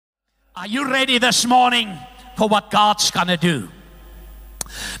Are you ready this morning for what God's going to do?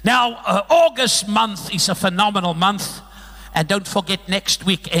 Now, August month is a phenomenal month. And don't forget next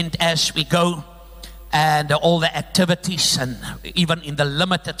weekend as we go and all the activities, and even in the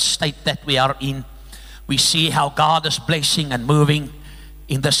limited state that we are in, we see how God is blessing and moving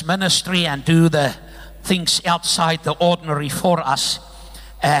in this ministry and do the things outside the ordinary for us.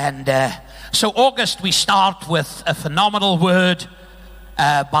 And so August we start with a phenomenal word.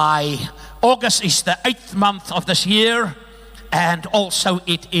 By August is the 8th month of this year, and also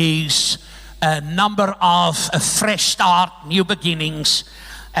it is a number of a fresh start, new beginnings,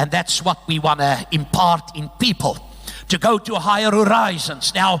 and that's what we want to impart in people, to go to higher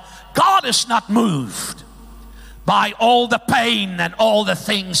horizons. Now, God is not moved by all the pain and all the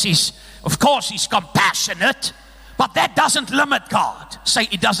things. Of course, He's compassionate, but that doesn't limit God. Say,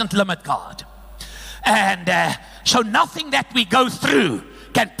 it doesn't limit God. And so nothing that we go through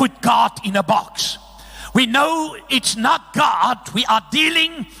can put God in a box. We know it's not God. We are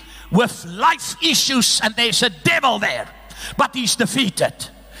dealing with life issues, and there's a devil there, but he's defeated.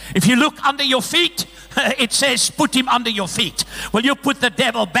 If you look under your feet, it says put him under your feet. Well, you put the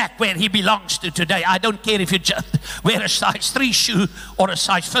devil back where he belongs to today. I don't care if you just wear a size 3 shoe or a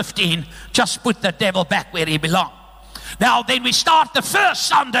size 15, just put the devil back where he belongs. Now then we start the first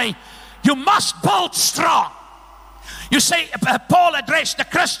Sunday. You must build strong. You say, Paul addressed the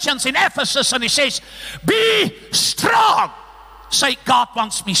Christians in Ephesus and he says, be strong. Say, God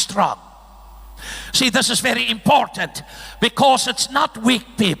wants me strong. See, this is very important because it's not weak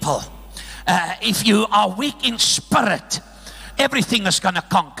people. If you are weak in spirit, everything is going to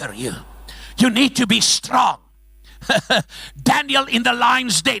conquer you. You need to be strong. Daniel in the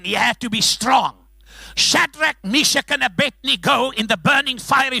lion's den, he had to be strong. Shadrach, Meshach, and Abednego in the burning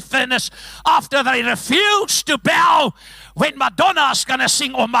fiery furnace after they refused to bow when Madonna is going to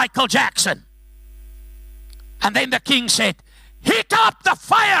sing or Michael Jackson. And then the king said, heat up the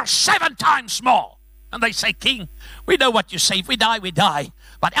fire 7 times more. And they say, King, we know what you say. If we die, we die.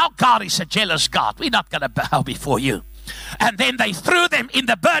 But our God is a jealous God. We're not going to bow before you. And then they threw them in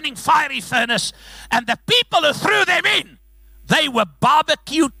the burning fiery furnace. And the people who threw them in, they were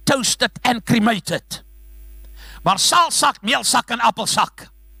barbecued, toasted, and cremated. Maar saalsak, meelsak, and appelsak.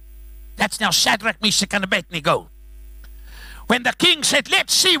 That's now Shadrach, Meshach, and Abednego. When the king said,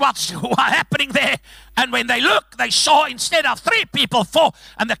 let's see what's happening there. And when they looked, they saw instead of 3 people, 4.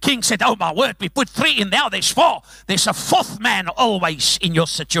 And the king said, oh my word, we put 3 in, now there's 4. There's a 4th man always in your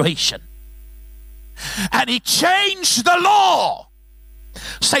situation. And he changed the law.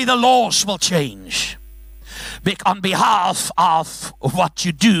 Say, the laws will change on behalf of what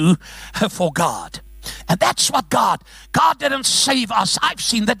you do for God. And that's what God didn't save us. I've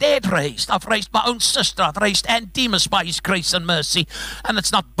seen the dead raised. I've raised my own sister. I've raised Aunt Demas by His grace and mercy. And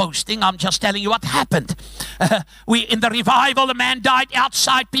it's not boasting. I'm just telling you what happened. In the revival, a man died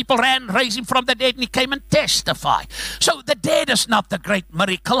outside. People ran, raised him from the dead, and he came and testified. So the dead is not the great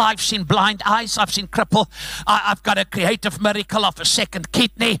miracle. I've seen blind eyes. I've seen cripple. I've got a creative miracle of a 2nd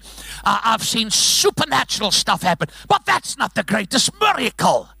kidney. I've seen supernatural stuff happen. But that's not the greatest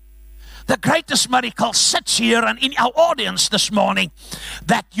miracle. The greatest miracle sits here and in our audience this morning,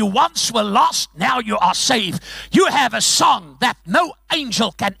 that you once were lost, now you are saved. You have a song that no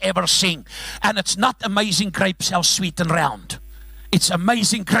angel can ever sing. And it's not Amazing Grace, how sweet and round. It's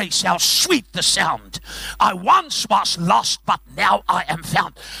Amazing Grace, how sweet the sound. I once was lost, but now I am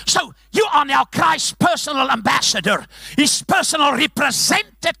found. So you are now Christ's personal ambassador, His personal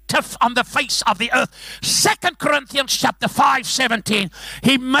representative on the face of the earth. 2 Corinthians chapter 5:17.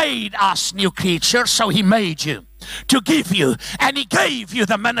 He made us new creatures, so He made you to give you, and He gave you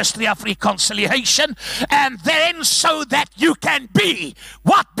the ministry of reconciliation, and then so that you can be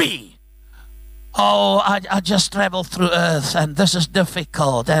what be. Oh, I just travel through earth and this is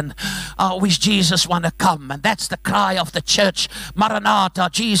difficult, and I wish Jesus want to come, and that's the cry of the church. Maranatha,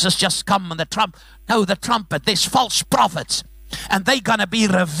 Jesus just come, and the trumpet. There's false prophets, and they're going to be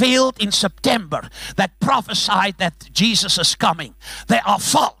revealed in September that prophesied that Jesus is coming. They are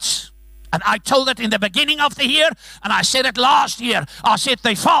false. And I told it in the beginning of the year, and I said it last year. I said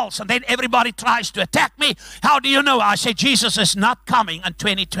they're false, and then everybody tries to attack me. How do you know? I said Jesus is not coming in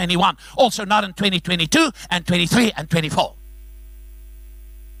 2021. Also not in 2022 and 23 and 24.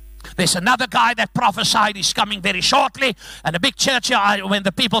 There's another guy that prophesied he's coming very shortly. And a big church here, when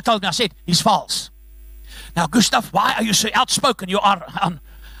the people told me, I said, he's false. Now, Gustav, why are you so outspoken? You are on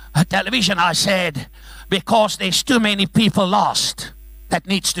television. I said, because there's too many people lost that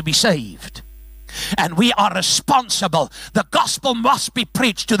needs to be saved. And we are responsible. The gospel must be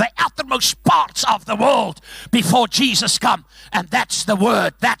preached to the uttermost parts of the world before Jesus comes. And that's the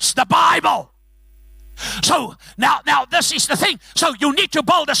word. That's the Bible. So now this is the thing. So you need to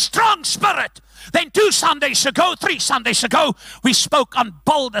build a strong spirit. Then 3 Sundays ago, we spoke on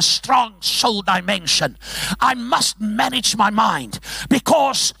build a strong soul dimension. I must manage my mind,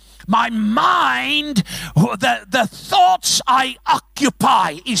 because my mind, the thoughts I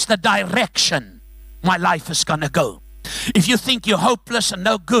occupy is the direction my life is going to go. If you think you're hopeless and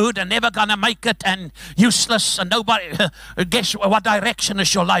no good and never going to make it and useless and nobody, guess what direction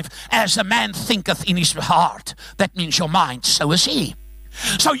is your life? As a man thinketh in his heart, that means your mind, so is he.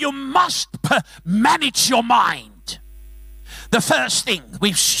 So you must manage your mind. The first thing,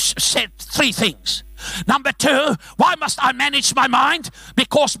 we've said 3 things. Number 2, why must I manage my mind?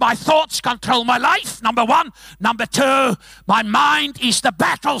 Because my thoughts control my life, number 1. Number 2, my mind is the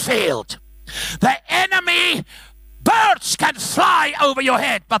battlefield. The enemy, birds can fly over your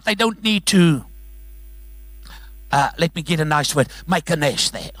head, but they don't need to, let me get a nice word, make a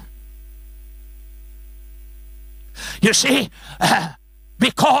nest there. You see,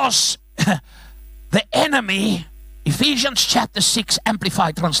 because the enemy, Ephesians chapter 6,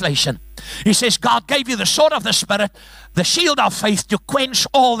 Amplified Translation, he says, God gave you the sword of the Spirit, the shield of faith, to quench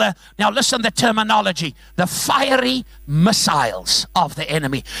all the, now listen the terminology, the fiery missiles of the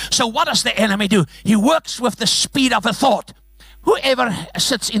enemy. So what does the enemy do? He works with the speed of a thought. Whoever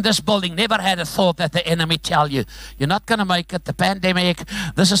sits in this building never had a thought that the enemy tell you, you're not going to make it, the pandemic,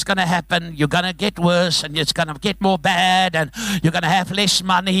 this is going to happen, you're going to get worse, and it's going to get more bad, and you're going to have less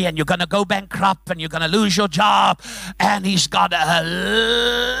money, and you're going to go bankrupt, and you're going to lose your job. And he's got a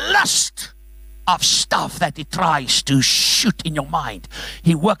list of stuff that he tries to shoot in your mind.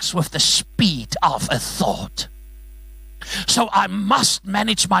 He works with the speed of a thought. So I must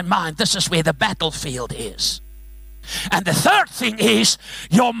manage my mind. This is where the battlefield is. And the third thing is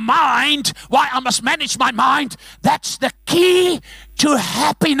your mind. Why I must manage my mind? That's the key to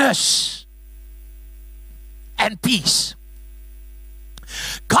happiness and peace.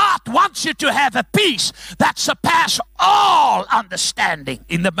 God wants you to have a peace that surpasses all understanding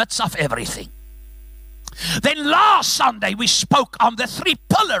in the midst of everything. Then last Sunday we spoke on the 3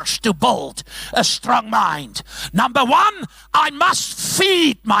 pillars to build a strong mind. Number 1, I must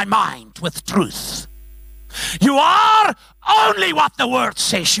feed my mind with truth. You are only what the Word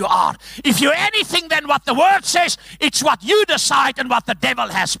says you are. If you're anything than what the Word says, it's what you decide and what the devil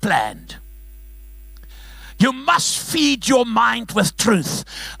has planned. You must feed your mind with truth.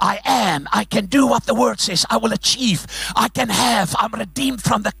 I can do what the Word says. I will achieve. I'm redeemed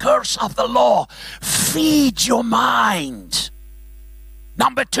from the curse of the law. Feed your mind.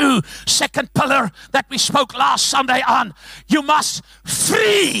 Number 2, second pillar that we spoke last Sunday on, you must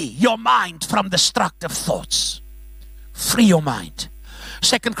free your mind from destructive thoughts. Free your mind.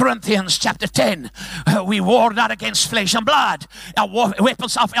 2 Corinthians chapter 10, we war not against flesh and blood.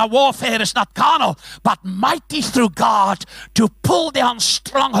 Weapons of our warfare is not carnal, but mighty through God to pull down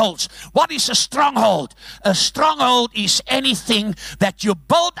strongholds. What is a stronghold? A stronghold is anything that you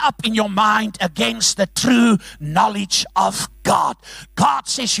build up in your mind against the true knowledge of God. God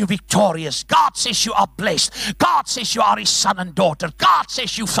says you're victorious. God says you are blessed. God says you are His son and daughter. God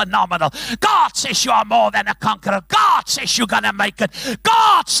says you're phenomenal. God says you are more than a conqueror. God says you're going to make it.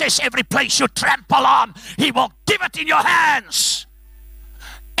 God says every place you trample on, He will give it in your hands.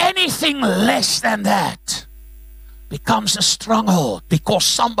 Anything less than that becomes a stronghold, because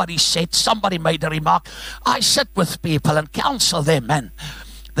somebody made a remark. I sit with people and counsel them, and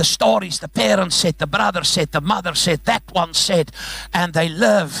the stories, the parents said, the brother said, the mother said, that one said, and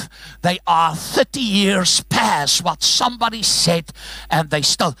they are 30 years past what somebody said, and they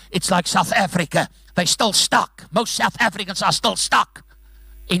still, it's like South Africa, they still stuck. Most South Africans are still stuck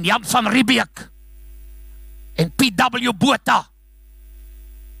in Jan van Riebeeck, in P.W. Botha,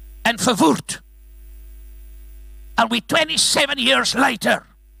 and Verwoerd. And we're 27 years later,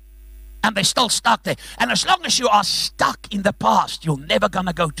 and they're still stuck there. And as long as you are stuck in the past, you're never going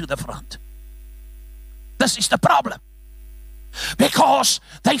to go to the front. This is the problem. Because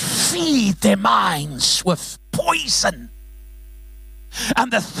they feed their minds with poison.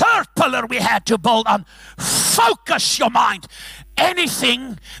 And the third pillar we had to build on, focus your mind.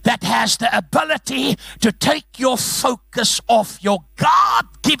 Anything that has the ability to take your focus off your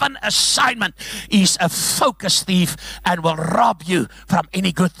God-given assignment is a focus thief and will rob you from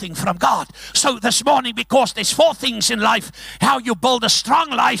any good thing from God. So this morning, because there's 4 things in life, how you build a strong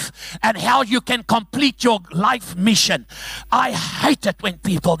life and how you can complete your life mission. I hate it when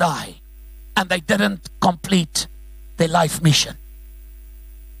people die and they didn't complete their life mission.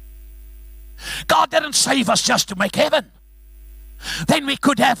 God didn't save us just to make heaven. Then we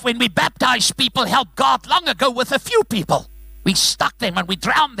could have, when we baptize people, helped God long ago with a few people. We stuck them and we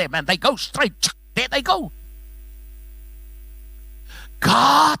drowned them and they go straight. There they go.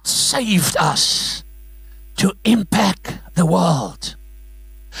 God saved us to impact the world.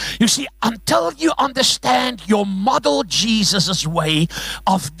 You see, until you understand your model Jesus' way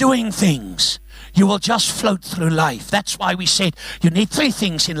of doing things, you will just float through life. That's why we said you need three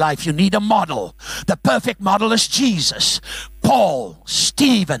things in life. You need a model. The perfect model is Jesus. Paul,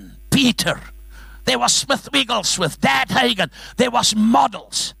 Stephen, Peter. There was Smith Wigglesworth, Dad Hagen. There was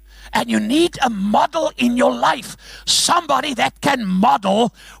models. And you need a model in your life. Somebody that can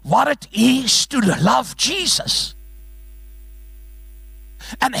model what it is to love Jesus.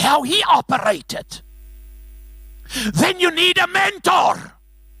 And how he operated. Then you need a mentor.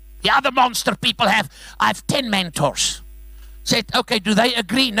 The other monster people have, I have 10 mentors. Said, okay, do they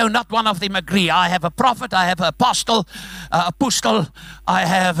agree? No, not one of them agree. I have a prophet, I have an apostle, I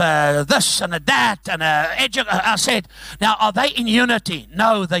have this and a that, and I said, now are they in unity?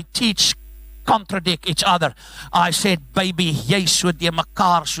 No, they contradict each other. I said, baby, jy so die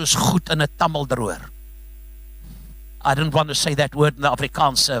mekaar soos goed in 'n tammeldroër. I didn't want to say that word in the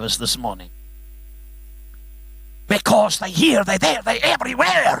Afrikaans service this morning. Because they're here, they're there, they're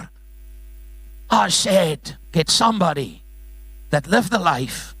everywhere. I said, get somebody that lived the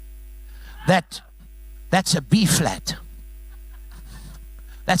life that's a B flat.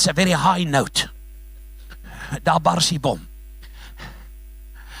 That's a very high note. Da barsie bom.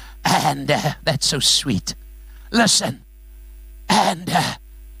 And that's so sweet. Listen, and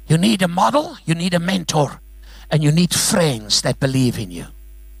you need a model, you need a mentor, and you need friends that believe in you.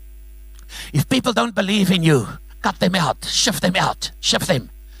 If people don't believe in you, cut them out, shift them.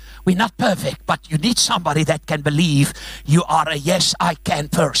 We're not perfect, but you need somebody that can believe you are a yes, I can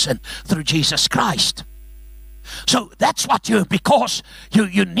person through Jesus Christ. So that's what because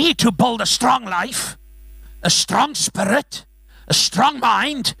you need to build a strong life, a strong spirit, a strong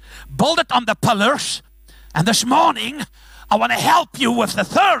mind, build it on the pillars. And this morning, I want to help you with the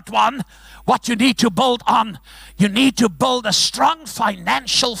third one, what you need to build on. You need to build a strong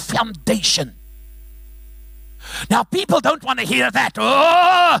financial foundation. Now, people don't want to hear that.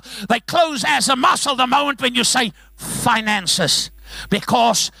 Oh, they close as a muscle the moment when you say finances.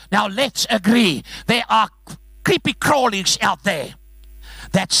 Because, now let's agree, there are creepy crawlies out there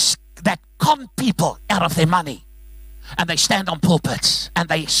that con people out of their money. And they stand on pulpits and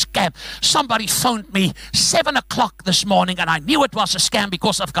they scam. Somebody phoned me 7 o'clock this morning and I knew it was a scam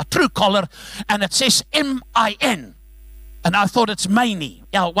because I've got Truecaller and it says M-I-N. And I thought it's Maney,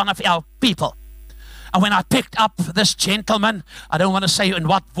 one of our people. And when I picked up this gentleman, I don't want to say in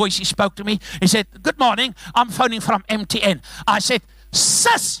what voice he spoke to me. He said, good morning, I'm phoning from MTN. I said,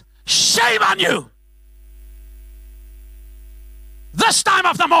 sis, shame on you. This time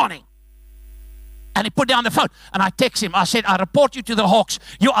of the morning. And he put down the phone. And I text him. I said, I report you to the Hawks.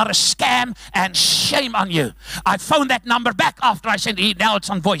 You are a scam and shame on you. I phoned that number back after I sent it. Now it's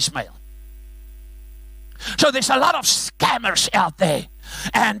on voicemail. So there's a lot of scammers out there.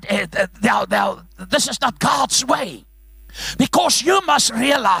 And this is not God's way. Because you must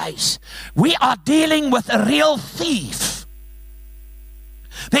realize we are dealing with a real thief.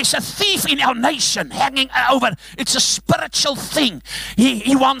 There's a thief in our nation hanging over. It's a spiritual thing.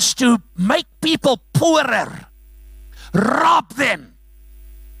 He wants to make people poorer, rob them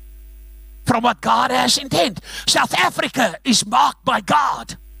from what God has intended. South Africa is marked by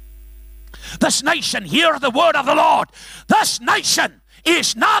God. This nation, hear the word of the Lord. This nation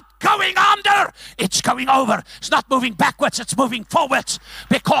is not going under, it's going over. It's not moving backwards, it's moving forwards,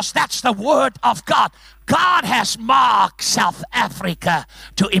 because that's the word of God. God has marked South Africa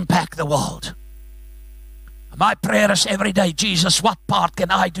to impact the world. My prayer is every day, Jesus, what part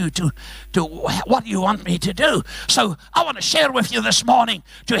can I do to what do you want me to do? So I want to share with you this morning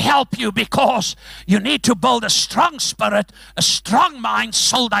to help you, because you need to build a strong spirit, a strong mind,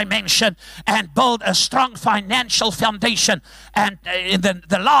 soul dimension, and build a strong financial foundation. And in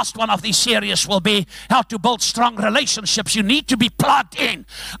the last one of these series will be how to build strong relationships. You need to be plugged in.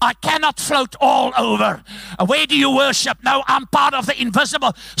 I cannot float all over. Where do you worship? No, I'm part of the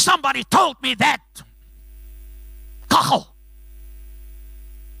invisible. Somebody told me that. Kachel.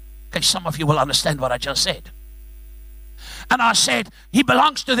 Okay, some of you will understand what I just said. And I said, he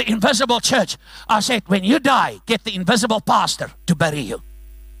belongs to the invisible church. I said, when you die, get the invisible pastor to bury you.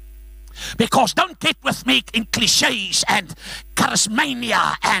 Because don't get with me in cliches and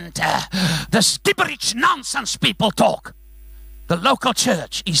charismania and this gibberish nonsense people talk. The local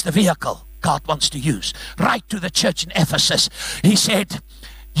church is the vehicle God wants to use. Right to the church in Ephesus, he said,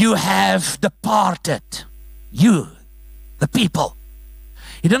 you have departed. You, the people.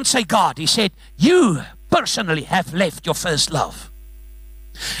 He didn't say God. He said, you personally have left your first love.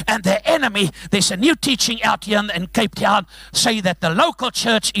 And the enemy, there's a new teaching out here in Cape Town, say that the local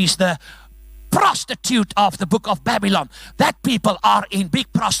church is the prostitute of the book of Babylon. That people are in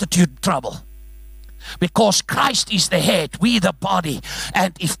big prostitute trouble. Because Christ is the head, we the body.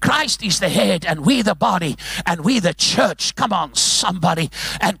 And if Christ is the head and we the body and we the church, come on somebody,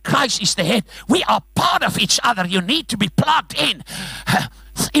 and Christ is the head, we are part of each other. You need to be plugged in.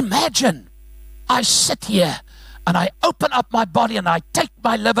 Imagine I sit here and I open up my body and I take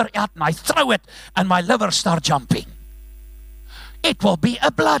my liver out and I throw it and my liver starts jumping. It will be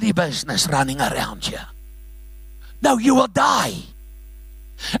a bloody business running around you. No, you will die.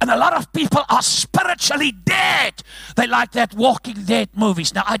 And a lot of people are spiritually dead. They like that Walking Dead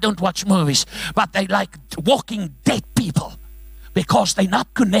movies. Now, I don't watch movies, but they like Walking Dead people because they're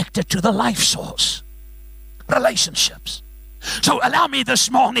not connected to the life source. Relationships. So allow me this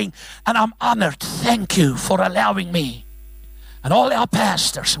morning, and I'm honored. Thank you for allowing me and all our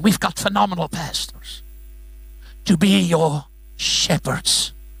pastors. We've got phenomenal pastors to be your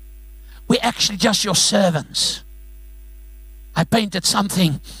shepherds. We're actually just your servants. I painted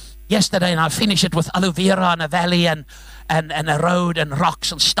something yesterday and I finished it with aloe vera and a valley and a road and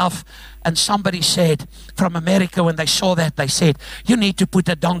rocks and stuff. And somebody said from America, when they saw that, they said, you need to put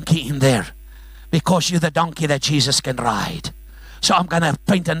a donkey in there because you're the donkey that Jesus can ride. So I'm going to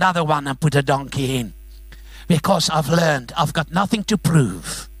paint another one and put a donkey in because I've learned I've got nothing to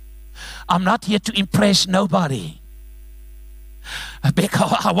prove. I'm not here to impress nobody.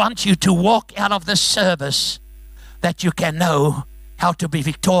 Because I want you to walk out of this service that you can know how to be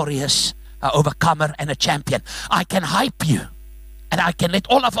victorious, an overcomer and a champion. I can hype you and I can let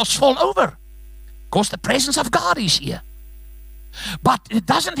all of us fall over because the presence of God is here. But it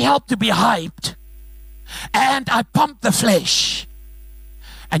doesn't help to be hyped and I pump the flesh.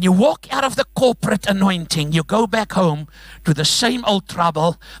 And you walk out of the corporate anointing, you go back home to the same old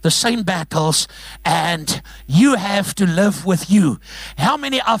trouble, the same battles, and you have to live with you. How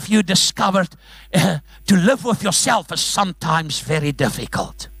many of you discovered to live with yourself is sometimes very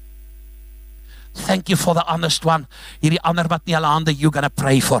difficult? Thank you for the honest one. Hierdie ander wat nie hulle hande, you're going to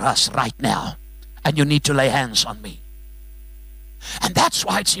pray for us right now. And you need to lay hands on me. And that's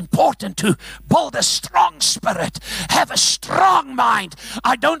why it's important to build a strong spirit, have a strong mind.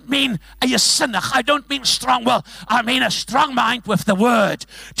 I don't mean a sinnig, I don't mean strong will. I mean a strong mind with the word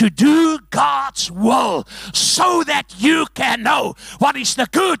to do God's will so that you can know what is the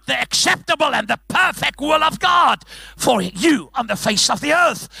good, the acceptable, and the perfect will of God for you on the face of the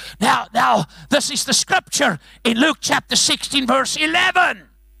earth. Now, this is the scripture in Luke chapter 16, verse 11.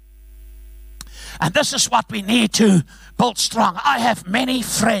 And this is what we need to build strong. I have many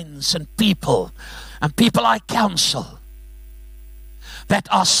friends and people I counsel that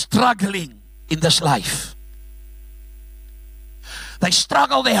are struggling in this life. They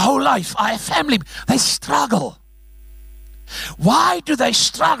struggle their whole life. I have family, they struggle. Why do they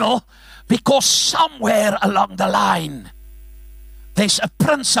struggle? Because somewhere along the line, there's a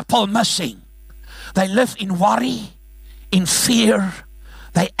principle missing. They live in worry, in fear,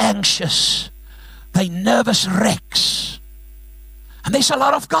 they're anxious. They nervous wrecks. And there's a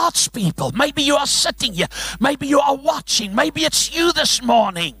lot of God's people. Maybe you are sitting here. Maybe you are watching. Maybe it's you this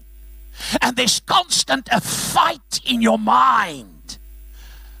morning. And there's constant a fight in your mind.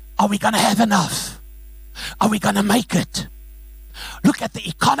 Are we going to have enough? Are we going to make it? Look at the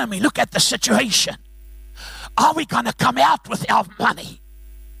economy. Look at the situation. Are we going to come out with our money?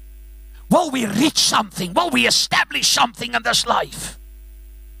 Will we reach something? Will we establish something in this life?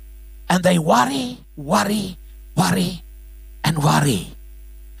 And they worry, and worry.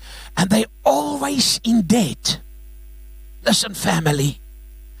 And they're always in debt. Listen, family.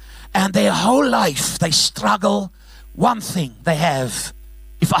 And their whole life, they struggle. One thing they have,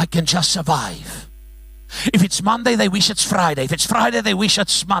 if I can just survive. If it's Monday, they wish it's Friday. If it's Friday, they wish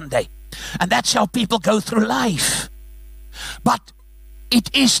it's Monday. And that's how people go through life. But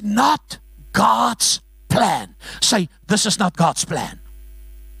it is not God's plan. Say, this is not God's plan.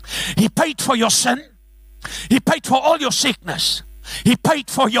 He paid for your sin. He paid for all your sickness. He paid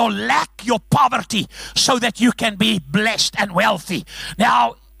for your lack, your poverty, so that you can be blessed and wealthy.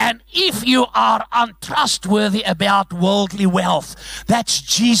 Now, and if you are untrustworthy about worldly wealth, that's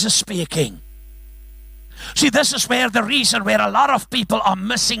Jesus speaking. See, this is where the reason where a lot of people are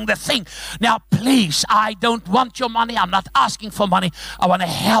missing the thing. Now, please, I don't want your money. I'm not asking for money. I want to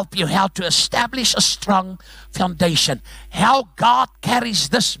help you how to establish a strong foundation. How God carries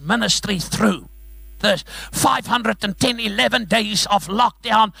this ministry through the 510, 11 days of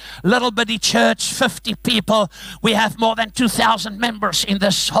lockdown, little bitty church, 50 people. We have more than 2,000 members in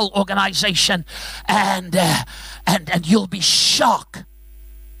this whole organization. And you'll be shocked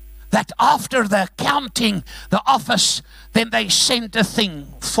that after the counting, the office, then they send a thing,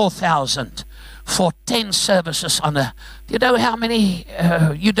 4,000 for 10 services on a, do you know how many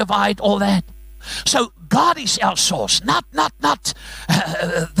you divide all that? So God is our source, not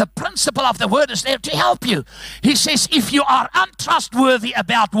the principle of the word is there to help you. He says, if you are untrustworthy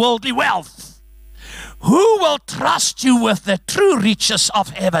about worldly wealth, who will trust you with the true riches of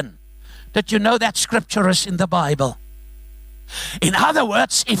heaven? Did you know that scripture is in the Bible? In other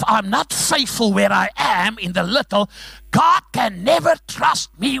words, if I'm not faithful where I am in the little, God can never trust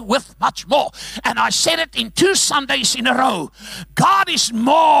me with much more. And I said it in 2 Sundays in a row. God is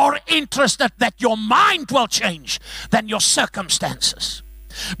more interested that your mind will change than your circumstances.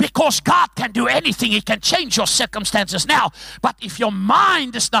 Because God can do anything. He can change your circumstances now. But if your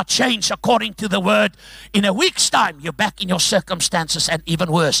mind is not changed according to the word, in a week's time, you're back in your circumstances, and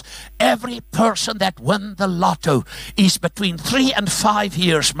even worse. Every person that won the lotto is between 3 and 5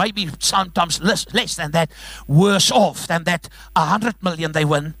 years, maybe sometimes less than that, worse off than that 100 million they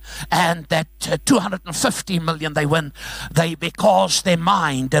win and that 250 million they win, because their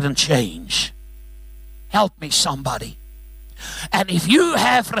mind didn't change. Help me, somebody. And if you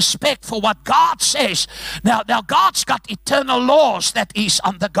have respect for what God says, now God's got eternal laws that is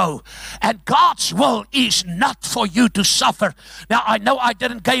on the go, and God's will is not for you to suffer. Now I know I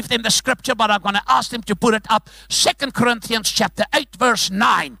didn't give them the scripture, but I'm going to ask them to put it up. 2 Corinthians chapter 8 verse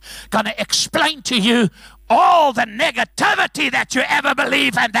 9, going to explain to you all the negativity that you ever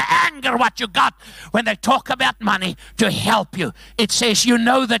believe and the anger what you got when they talk about money, to help you. It says, you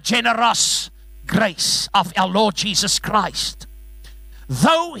know the generous grace of our Lord Jesus Christ,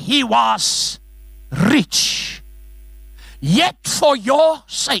 though he was rich, yet for your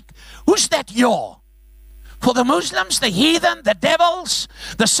sake. Who's that your? For the Muslims, the heathen, the devils,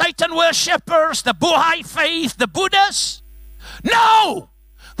 the Satan worshippers, the Baha'i faith, the Buddhists? No!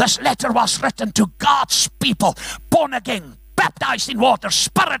 This letter was written to God's people, born again, baptized in water,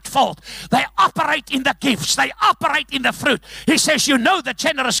 spirit-filled. They operate in the gifts. They operate in the fruit. He says, you know the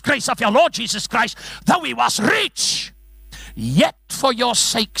generous grace of your Lord Jesus Christ, though he was rich, yet for your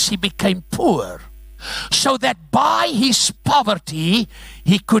sakes he became poor, so that by his poverty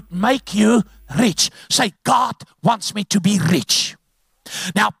he could make you rich. Say, God wants me to be rich.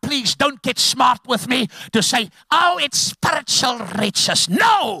 Now, please don't get smart with me to say, oh, it's spiritual riches.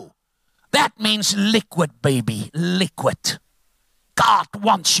 No! That means liquid, baby, liquid. God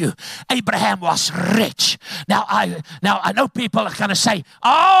wants you. Abraham was rich. Now I know people are going to say,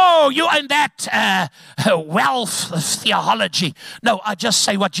 oh, you in that wealth theology. No, I just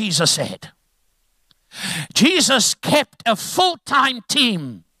say what Jesus said. Jesus kept a full-time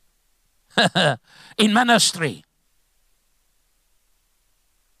team in ministry.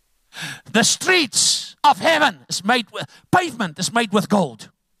 The streets of heaven is made with, pavement is made with gold.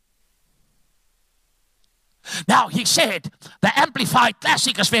 Now, he said, the Amplified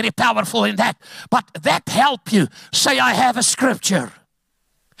Classic is very powerful in that, but that help you. Say, I have a scripture.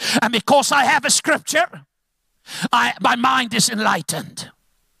 And because I have a scripture, my mind is enlightened.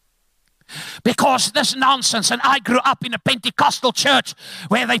 Because this nonsense, and I grew up in a Pentecostal church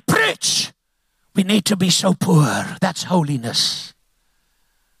where they preach, we need to be so poor. That's holiness.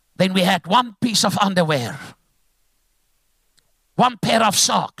 Then we had one piece of underwear, one pair of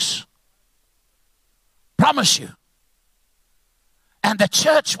socks. Promise you. And the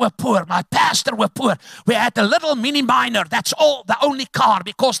church were poor. My pastor were poor. We had a little mini minor. That's all, the only car,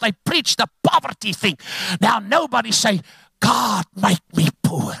 because they preached the poverty thing. Now nobody say, God, make me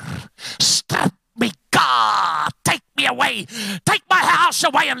poor. Strip me, God. Take me away. Take my house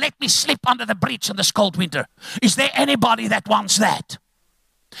away and let me sleep under the bridge in this cold winter. Is there anybody that wants that?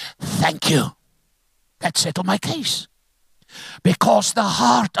 Thank you. That settled my case. Because the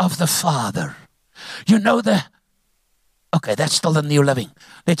heart of the Father, you know okay, that's still the New Living.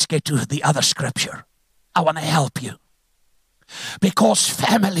 Let's get to the other scripture. I want to help you. Because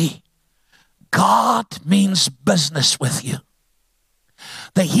family, God means business with you.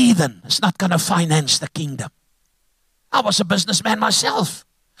 The heathen is not going to finance the kingdom. I was a businessman myself.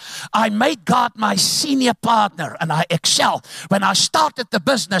 I made God my senior partner and I excel. When I started the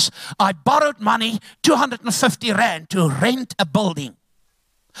business, I borrowed money, 250 rand to rent a building.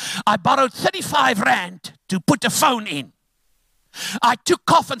 I borrowed 35 rand to put a phone in. I took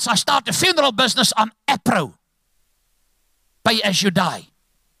coffins. I started a funeral business on APRO. Pay as you die.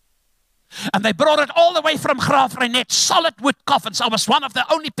 And they brought it all the way from Graaf-Reinet, solid wood coffins. I was one of the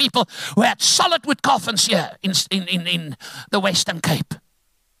only people who had solid wood coffins here in the Western Cape.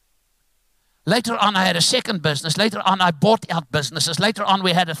 Later on, I had a second business. Later on, I bought out businesses. Later on,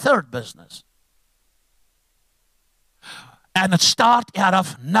 we had a third business. And it started out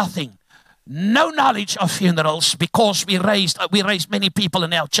of nothing. No knowledge of funerals, because we raised many people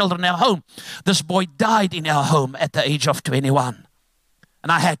and our children in our home. This boy died in our home at the age of 21.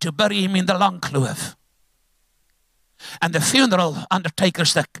 And I had to bury him in the Langkloof. And the funeral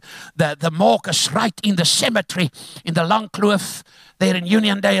undertakers, the morgue right in the cemetery in the Langkloof, there in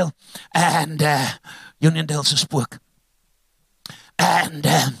Uniondale. And Uniondale's a spook. And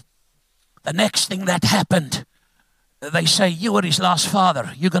the next thing that happened, they say, you were his last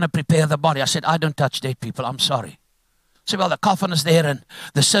father. You're going to prepare the body. I said, I don't touch dead people. I'm sorry. So, well, the coffin is there and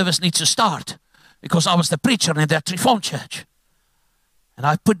the service needs to start, because I was the preacher in that Reformed church. And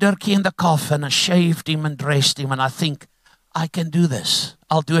I put Dirkie in the coffin and shaved him and dressed him. And I think, I can do this.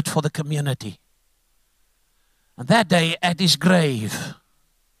 I'll do it for the community. And that day at his grave,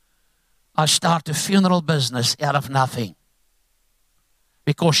 I started a funeral business out of nothing.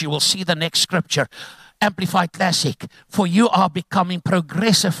 Because you will see the next scripture, Amplified Classic. For you are becoming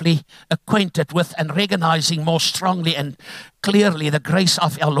progressively acquainted with and recognizing more strongly and clearly the grace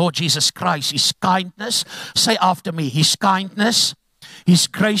of our Lord Jesus Christ. His kindness, say after me, His kindness, His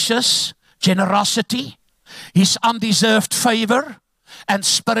gracious generosity, His undeserved favor and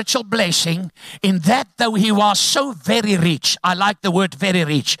spiritual blessing, in that though He was so very rich, I like the word very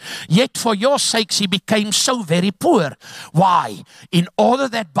rich, yet for your sakes He became so very poor. Why? In order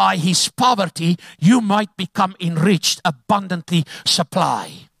that by His poverty you might become enriched, abundantly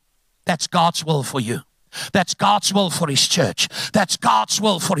supply. That's God's will for you. That's God's will for His church. That's God's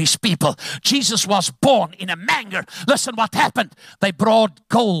will for His people. Jesus was born in a manger. Listen what happened. They brought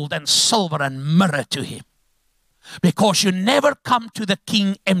gold and silver and myrrh to Him. Because you never come to the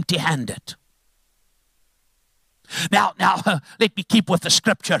King empty-handed. Now, let me keep with the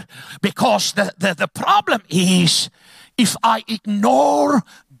scripture. Because the problem is, if I ignore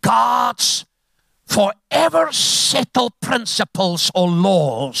God's forever settled principles or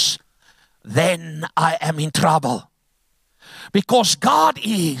laws, then I am in trouble. Because God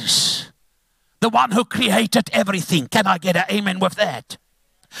is the one who created everything. Can I get an amen with that?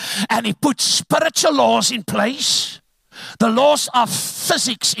 And He put spiritual laws in place, the laws of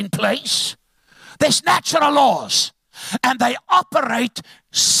physics in place. There's natural laws, and they operate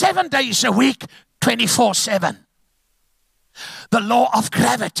 7 days a week, 24/7. The law of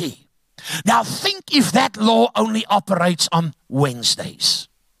gravity. Now think if that law only operates on Wednesdays.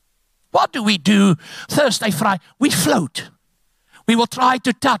 What do we do Thursday, Friday? We float. We will try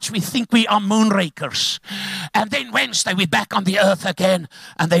to touch. We think we are moonrakers. And then Wednesday, we're back on the earth again.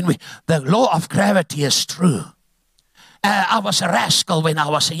 And then the law of gravity is true. I was a rascal when I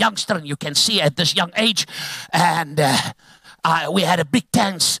was a youngster, and you can see at this young age. And we had a big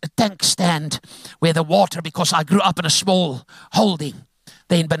tank stand where the water, because I grew up in a small holding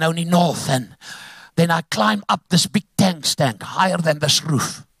there in Benoni North. And then I climbed up this big tank stand, higher than this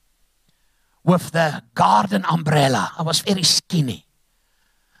roof, with the garden umbrella. I was very skinny.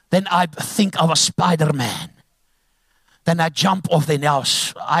 Then I think I was Spider-Man. Then I jump off there. Now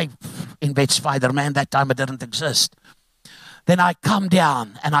I invent Spider-Man. That time it didn't exist. Then I come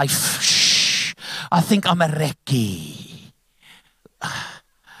down and I think I'm a recce.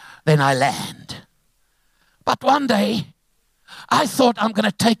 Then I land. But one day, I thought I'm going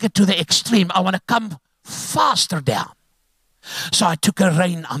to take it to the extreme. I want to come faster down. So I took a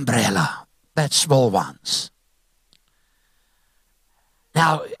rain umbrella. That small ones.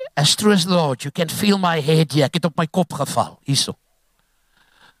 Now, as true as the Lord, you can feel my head here. Ek het op my kop geval, hierso.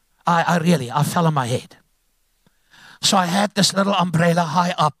 I fell on my head. So I had this little umbrella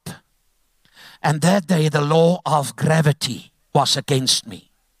high up. And that day, the law of gravity was against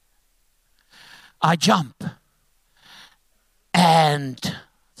me. I jump. And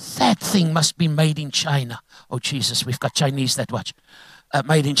that thing must be made in China. Oh, Jesus, we've got Chinese that watch.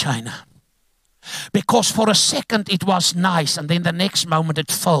 Made in China. Because for a second it was nice, and then the next moment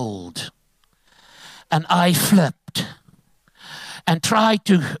it folded. And I flipped and tried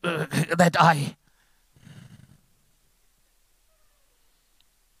to,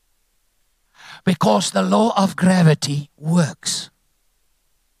 because the law of gravity works.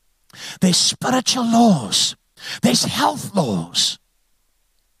 There's spiritual laws. There's health laws.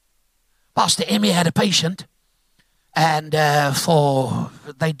 Pastor Emmy had a patient, and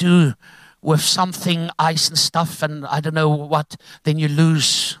they do with something, ice and stuff, and I don't know what, then you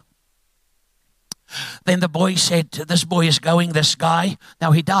lose Then the boy said, this boy is going, this guy.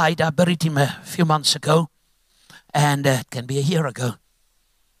 Now he died. I buried him a few months ago. And it can be a year ago.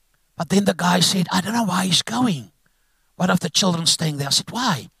 But then the guy said, I don't know why he's going. One of the children staying there. I said,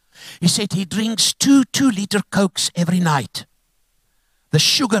 why? He said he drinks 2-liter Cokes every night. The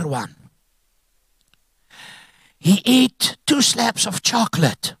sugar one. He eats 2 slabs of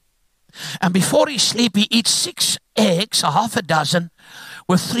chocolate. And before he sleeps, he eats 6 eggs, a half a dozen,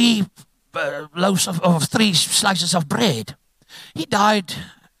 with 3 loaves of 3 slices of bread. He died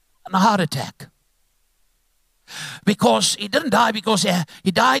in a heart attack. Because he didn't die because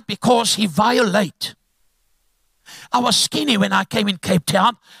he died because he violated. I was skinny when I came in Cape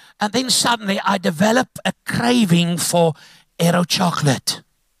Town, and then suddenly I developed a craving for Aero chocolate.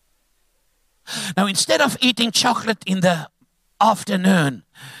 Now, instead of eating chocolate in the afternoon,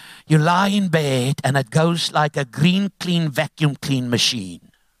 you lie in bed and it goes like a green clean vacuum clean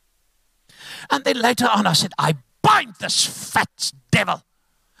machine. And then later on I said, I bind this fat devil.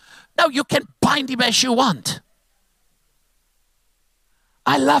 No, you can bind him as you want.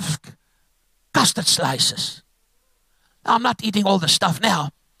 I love custard slices. Now, I'm not eating all the stuff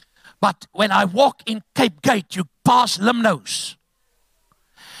now, but when I walk in Cape Gate, you pass Limnos.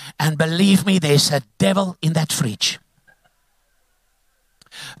 And believe me, there's a devil in that fridge.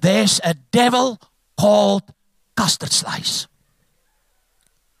 There's a devil called custard slice.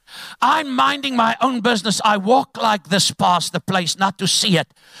 I'm minding my own business. I walk like this past the place, not to see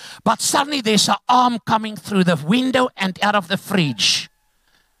it. But suddenly there's an arm coming through the window and out of the fridge.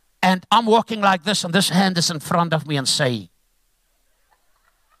 And I'm walking like this, and this hand is in front of me and saying,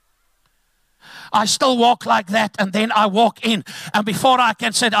 I still walk like that, and then I walk in. And before I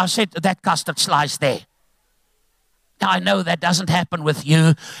can say it, I said, that custard slice there. Now, I know that doesn't happen with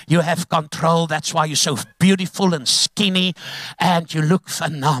you. You have control. That's why you're so beautiful and skinny, and you look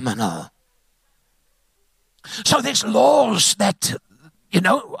phenomenal. So there's laws that,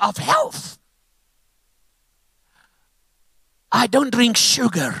 of health. I don't drink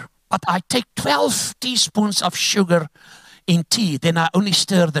sugar, but I take 12 teaspoons of sugar in tea. Then I only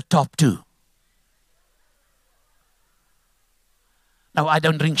stir the top 2. No, I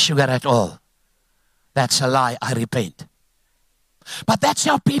don't drink sugar at all. That's a lie. I repent. But that's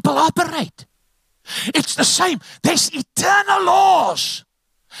how people operate. It's the same. There's eternal laws.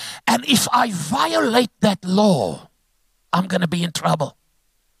 And if I violate that law, I'm going to be in trouble.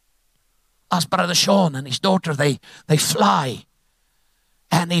 Ask Brother Sean and his daughter, they fly.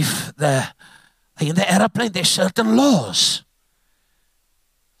 And if they're in the airplane, there's certain laws.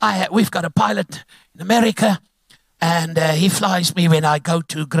 We've got a pilot in America, and he flies me when I go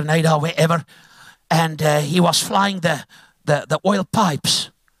to Grenada or wherever. And he was flying the oil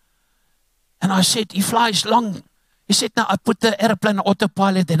pipes. And I said, he flies long. He said, now I put the airplane on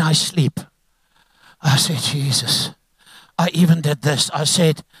autopilot, then I sleep. I said, Jesus. I even did this. I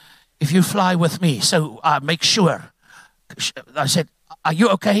said, if you fly with me, so make sure. I said, are you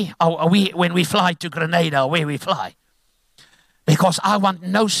okay? Are we, when we fly to Grenada, where we fly? Because I want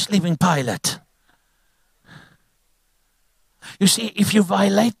no sleeping pilot. You see, if you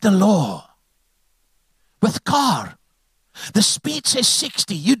violate the law with car, the speed says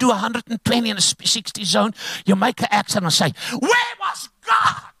 60. You do 120 in a 60 zone. You make an accident and say, where was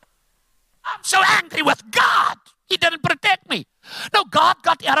God? I'm so angry with God. He didn't protect me. No, God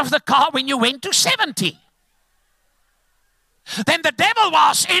got out of the car when you went to 70. Then the devil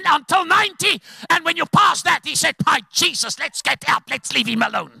was in until 90. And when you passed that, he said, my Jesus, let's get out. Let's leave him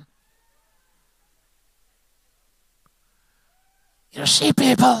alone. You see,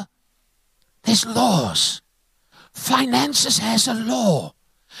 people, there's laws. Finances has a law.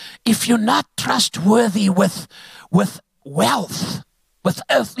 If you're not trustworthy with wealth, with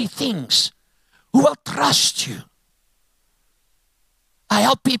earthly things, who will trust you? I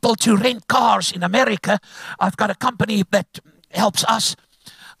help people to rent cars in America. I've got a company that helps us.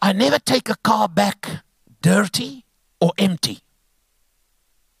 I never take a car back dirty or empty.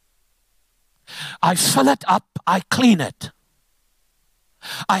 I fill it up, I clean it.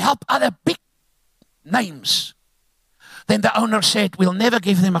 I help other big names. Then the owner said, we'll never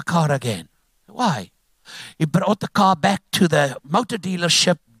give them a car again. Why? He brought the car back to the motor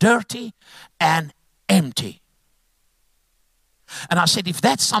dealership dirty and empty. And I said, if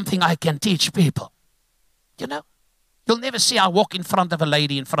that's something I can teach people, you'll never see I walk in front of a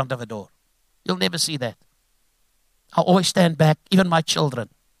lady in front of a door. You'll never see that. I'll always stand back, even my children.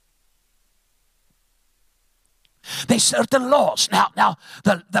 There's certain laws. Now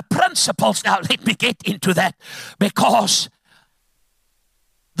the principles, now let me get into that, because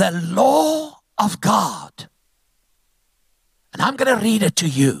the law of God, and I'm going to read it to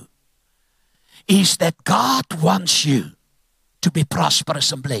you. is that God wants you to be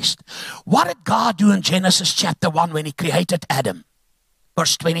prosperous and blessed. What did God do in Genesis chapter 1 when he created Adam?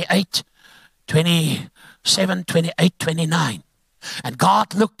 Verse 28, 27, 28, 29. And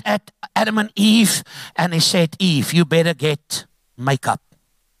God looked at Adam and Eve and he said, Eve, you better get makeup.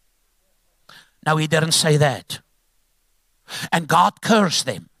 No, he didn't say that. And God cursed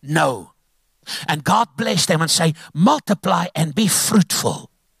them. No. And God blessed them and say, multiply and be fruitful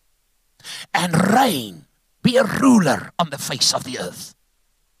and reign. Be a ruler on the face of the earth.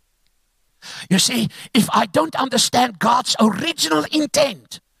 You see, if I don't understand God's original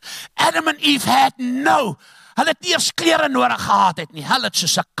intent, Adam and Eve had hulle het nie eens klere nodig gehad het nie. Hulle het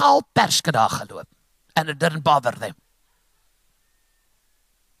soos 'n kaal perske daar geloop. And it didn't bother them.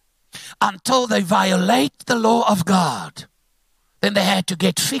 Until they violate the law of God. Then they had to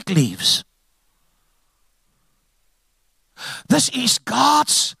get fig leaves. This is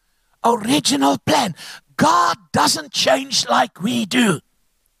God's original plan. God doesn't change like we do.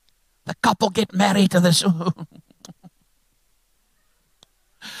 The couple get married and this.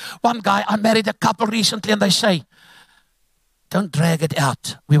 One guy, I married a couple recently and they say, don't drag it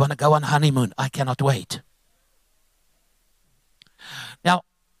out. We want to go on honeymoon. I cannot wait. Now,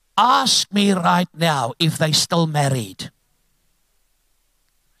 ask me right now if they still married.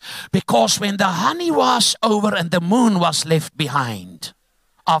 Because when the honey was over and the moon was left behind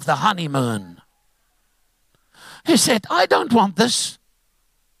of the honeymoon, he said, I don't want this.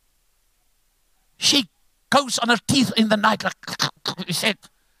 She goes on her teeth in the night. He said,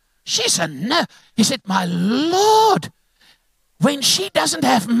 she's a no. He said, my Lord, when she doesn't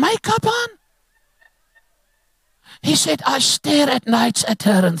have makeup on, he said, I stare at nights at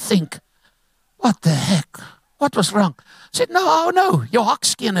her and think, what the heck? What was wrong? I said, no, jou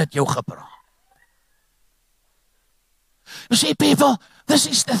hakskeen het jou gebraak. You see, people, this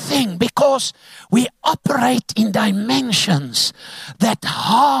is the thing, because we operate in dimensions that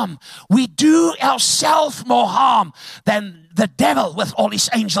harm. We do ourselves more harm than the devil with all his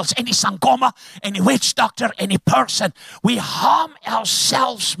angels, any sangoma, any witch doctor, any person. We harm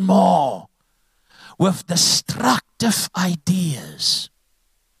ourselves more with destructive ideas.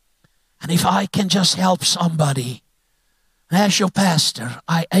 And if I can just help somebody, as your pastor,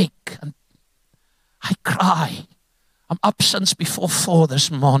 I ache and I cry. I'm up since before 4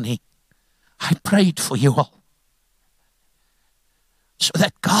 this morning. I prayed for you all. So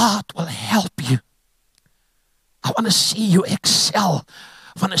that God will help you. I want to see you excel.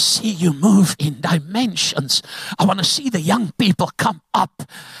 I want to see you move in dimensions. I want to see the young people come up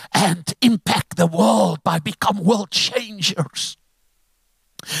and impact the world by become world changers.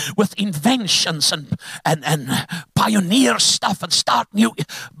 With inventions and pioneer stuff and start new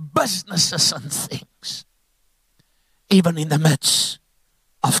businesses and things. Even in the midst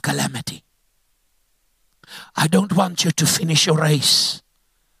of calamity. I don't want you to finish your race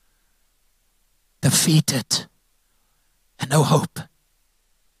defeated and no hope.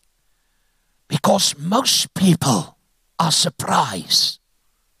 Because most people are surprised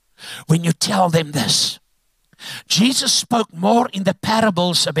when you tell them this. Jesus spoke more in the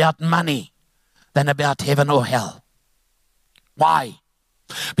parables about money than about heaven or hell. Why?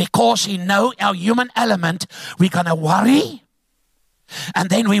 Because he knows our human element, we're going to worry, and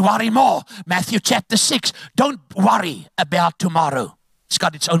then we worry more. Matthew chapter 6, don't worry about tomorrow. It's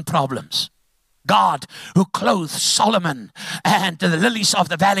got its own problems. God who clothed Solomon and the lilies of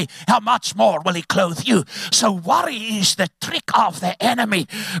the valley, how much more will he clothe you? So worry is the trick of the enemy,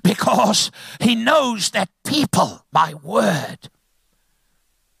 because he knows that people, my word,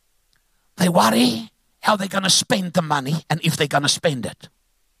 they worry how they're going to spend the money and if they're going to spend it.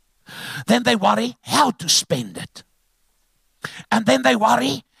 Then they worry how to spend it. And then they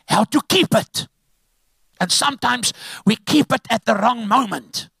worry how to keep it. And sometimes we keep it at the wrong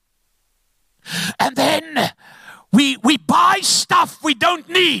moment. And then we buy stuff we don't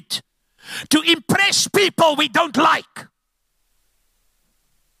need to impress people we don't like.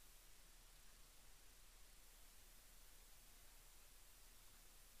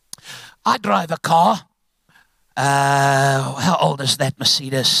 I drive a car. How old is that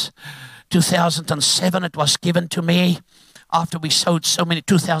Mercedes? 2007 it was given to me after we sold so many,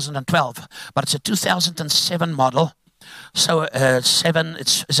 2012. But it's a 2007 model. So is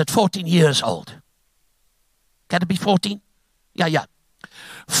it 14 years old? Can it be 14? Yeah.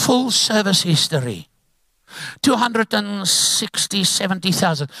 Full service history. 260,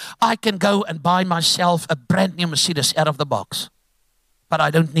 70,000. I can go and buy myself a brand new Mercedes out of the box. But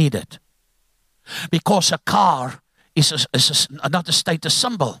I don't need it. Because a car is not a status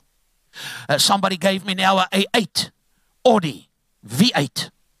symbol. Somebody gave me now a A8 Audi V8.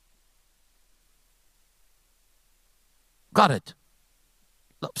 Got it.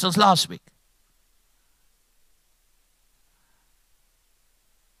 Since last week.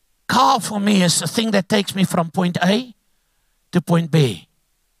 Car for me is the thing that takes me from point A to point B.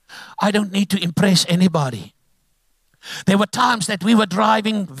 I don't need to impress anybody. There were times that we were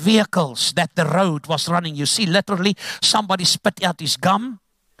driving vehicles that the road was running. You see, literally, somebody spit out his gum.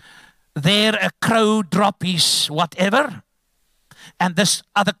 There, a crow dropped his whatever. And this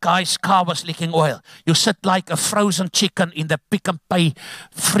other guy's car was leaking oil. You sit like a frozen chicken in the Pick n Pay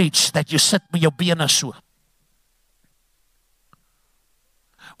fridge that you sit with your bene so.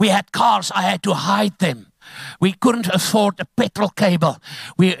 We had cars, I had to hide them. We couldn't afford a petrol cable.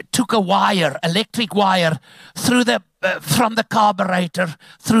 We took a wire, electric wire, through the from the carburetor,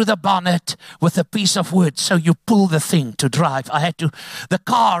 through the bonnet with a piece of wood. So you pull the thing to drive. I had to, the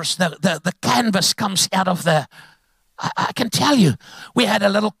cars, the canvas comes out of the, I can tell you, we had a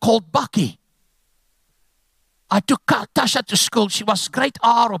little called Bucky. I took Tasha to school. She was grade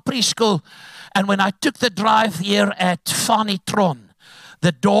R or preschool. And when I took the drive here at Fani Tron,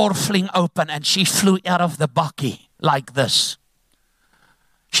 the door fling open and she flew out of the Bucky like this.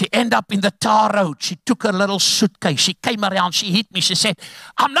 She ended up in the tar road. She took her little suitcase. She came around. She hit me. She said,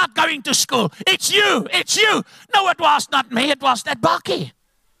 I'm not going to school. It's you. It's you. No, it was not me. It was that Bucky.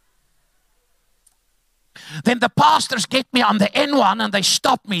 Then the pastors get me on the N1 and they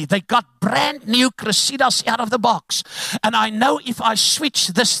stop me. They got brand new Cressidas out of the box. And I know if I switch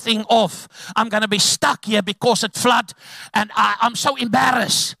this thing off, I'm going to be stuck here because it flood. And I'm so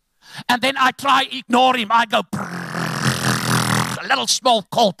embarrassed. And then I try ignore him. I go, a little small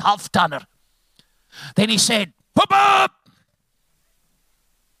Colt half-tonner. Then he said, whoop, whoop.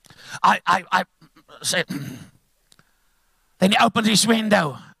 I said, then he opened his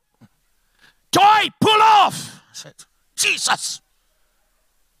window. Joy, pull off. I said, Jesus.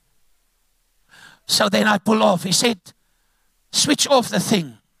 So then I pull off. He said, switch off the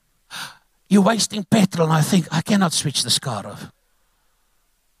thing. You're wasting petrol. And I think, I cannot switch this car off.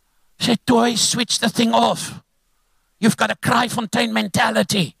 He said, Joy, switch the thing off. You've got a Kraaifontein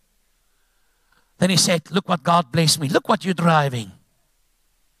mentality. Then he said, look what God blessed me. Look what you're driving.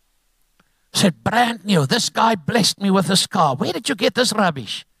 He said, brand new. This guy blessed me with this car. Where did you get this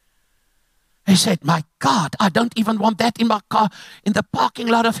rubbish? He said, my God, I don't even want that in my car in the parking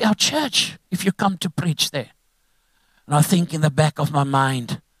lot of our church if you come to preach there. And I think in the back of my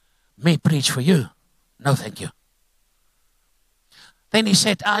mind, me preach for you? No, thank you. Then he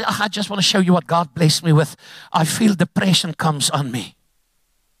said, I just want to show you what God blessed me with. I feel depression comes on me.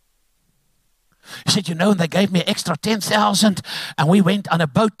 He said, you know, and they gave me extra 10,000 and we went on a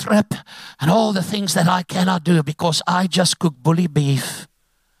boat trip and all the things that I cannot do because I just cook bully beef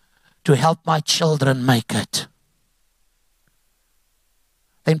to help my children make it.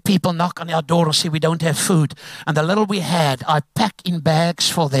 Then people knock on our door and say we don't have food. And the little we had, I pack in bags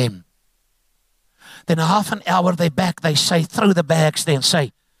for them. Then a half an hour they back, they say, throw the bags there and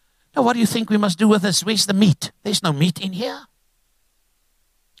say, now what do you think we must do with this? Where's the meat? There's no meat in here.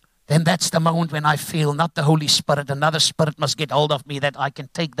 Then that's the moment when I feel not the Holy Spirit, another spirit must get hold of me that I can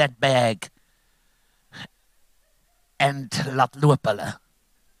take that bag and laat loop hulle.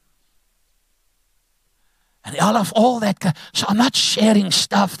 And all that. So I'm not sharing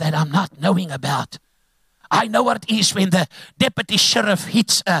stuff that I'm not knowing about. I know what it is when the deputy sheriff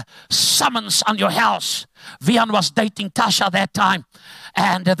hits a summons on your house. Vian was dating Tasha that time.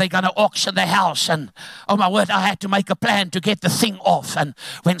 And they're going to auction the house. And oh my word, I had to make a plan to get the thing off. And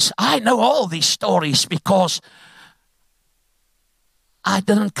when I know all these stories because I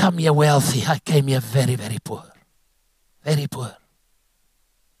didn't come here wealthy. I came here very, very poor. Very poor.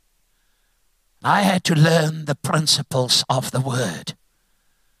 I had to learn the principles of the word.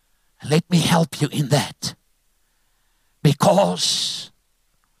 Let me help you in that. Because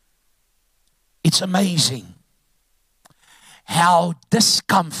it's amazing how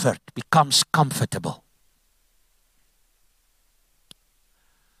discomfort becomes comfortable.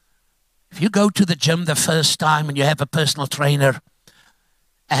 If you go to the gym the first time and you have a personal trainer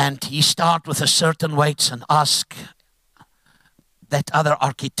and you start with a certain weights and ask that other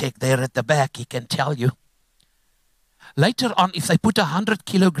architect there at the back, he can tell you. Later on, if they put 100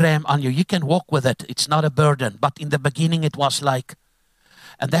 kilogram on you, you can walk with it. It's not a burden. But in the beginning, it was like,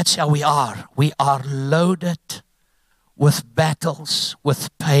 and that's how we are. We are loaded with battles, with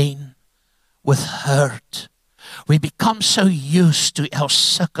pain, with hurt. We become so used to our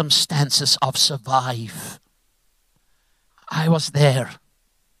circumstances of survive. I was there.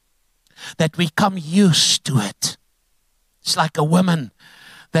 That we come used to it. It's like a woman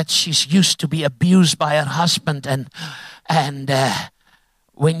that she's used to be abused by her husband and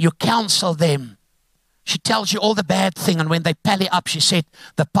when you counsel them, She tells you all the bad thing, and when they pally up, she said,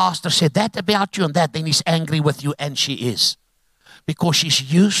 the pastor said that about you and that, then he's angry with you, and she is. Because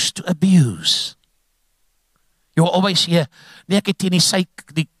she's used to abuse. You'll always hear, nee, ek het teen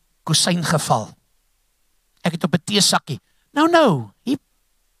die kusyn geval. Ek het op 'n teesakkie. No, he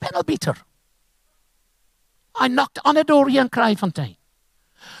panel beat her. I knocked on a door here in Kraaifontein.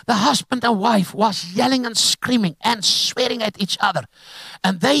 The husband and wife was yelling and screaming and swearing at each other.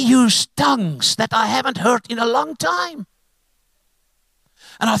 And they used tongues that I haven't heard in a long time.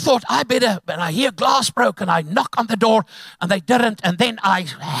 And I thought, I better, and I hear glass broken, I knock on the door, and they didn't, and then I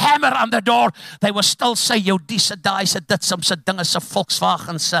hammer on the door. They will still say, jou diese daai se dit se dinge se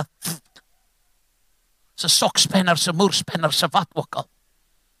Volkswagen se sokspanner, se moerspanner, se wat ook al.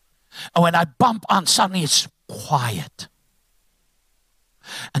 And when I bump on, suddenly it's quiet.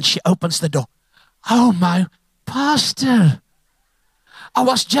 And she opens the door. Oh, my pastor. I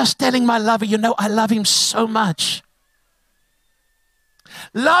was just telling my lover, you know, I love him so much.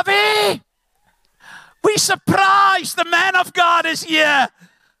 Lovey, we surprised. The man of God is here.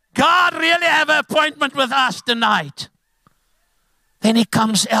 God really have an appointment with us tonight. Then he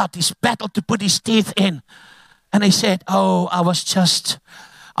comes out. He's battled to put his teeth in. And he said, oh,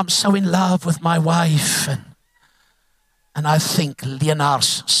 I'm so in love with my wife. And I think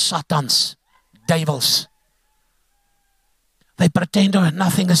Leonards, Satans, devils, they pretend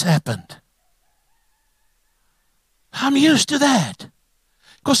nothing has happened. I'm used to that.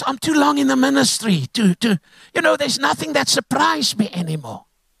 Because I'm too long in the ministry to there's nothing that surprised me anymore.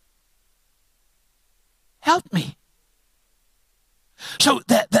 Help me. So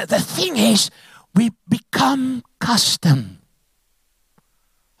the thing is, we become custom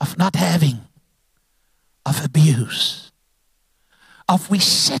of not having, of abuse, of we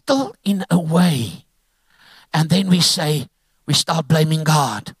settle in a way, and then we start blaming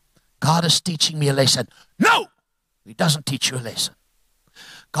God. God is teaching me a lesson. No, he doesn't teach you a lesson.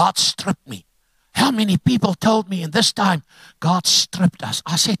 God stripped me. How many people told me in this time, God stripped us?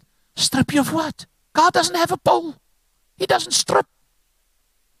 I said, strip you of what? God doesn't have a pole. He doesn't strip.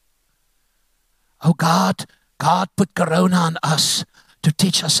 Oh, God put corona on us to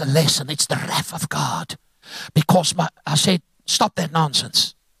teach us a lesson. It's the wrath of God. Because I said, stop that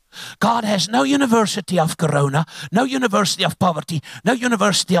nonsense. God has no university of corona, no university of poverty, no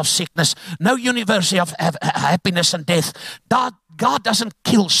university of sickness, no university of happiness and death. God doesn't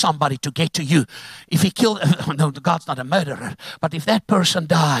kill somebody to get to you. If he killed, no, God's not a murderer. But if that person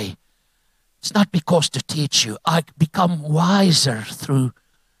die, it's not because to teach you. I become wiser through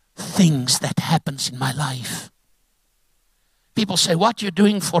things that happens in my life. People say, what you're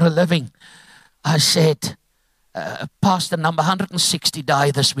doing for a living? I said, pastor number 160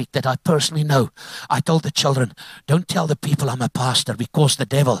 died this week that I personally know. I told the children, don't tell the people I'm a pastor because the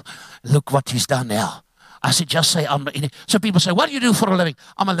devil, look what he's done now. I said, just say I'm in it. So people say, what do you do for a living?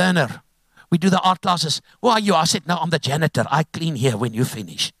 I'm a learner. We do the art classes. Who are you? I said, no, I'm the janitor. I clean here when you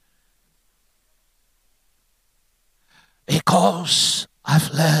finish. Because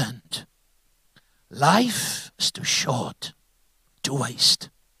I've learned life is too short to waste.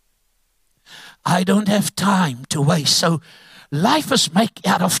 I don't have time to waste. So life is made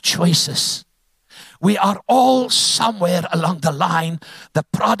out of choices. We are all somewhere along the line the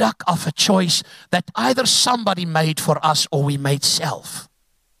product of a choice that either somebody made for us or we made self.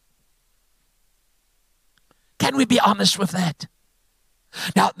 Can we be honest with that?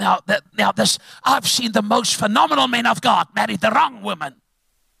 Now, this, I've seen the most phenomenal men of God marry the wrong woman.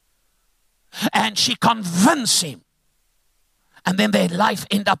 And she convinced him. And then their life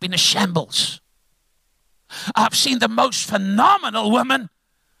end up in a shambles. I've seen the most phenomenal woman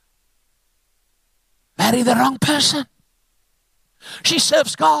marry the wrong person. She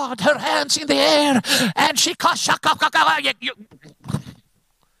serves God, her hands in the air, and she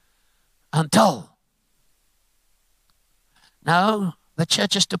until no, the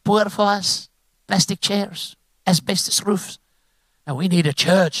church is too poor for us. Plastic chairs, asbestos roofs. And we need a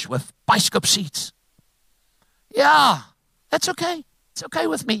church with bicycle seats. Yeah, that's okay. It's okay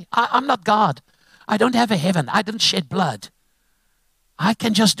with me. I'm not God. I don't have a heaven. I didn't shed blood. I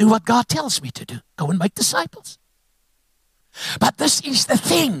can just do what God tells me to do. Go and make disciples. But this is the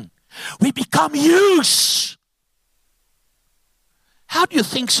thing. We become use. How do you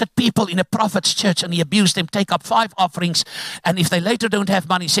think that people in a prophet's church, and he abused them, take up 5 offerings, and if they later don't have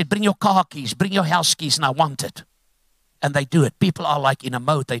money, say, bring your car keys, bring your house keys, and I want it. And they do it. People are like in a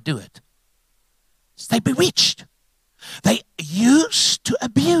mode, they do it. They bewitched. They used to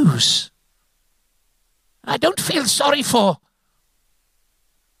abuse. I don't feel sorry for,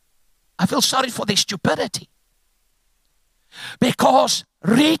 I feel sorry for their stupidity. Because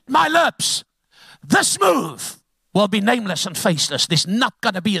read my lips. This move will be nameless and faceless. There's not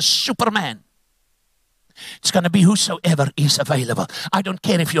going to be a Superman. It's going to be whosoever is available. I don't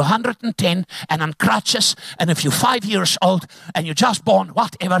care if you're 110 and on crutches, and if you're 5 years old and you're just born,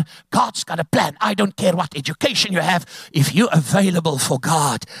 whatever. God's got a plan. I don't care what education you have. If you're available for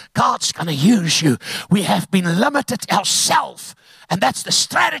God, God's going to use you. We have been limited ourselves, and that's the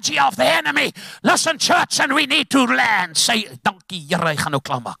strategy of the enemy. Listen, church, and we need to land. Say, dankie Here, ek gaan nou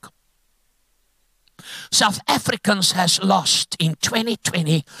klaarmaak. South Africans has lost in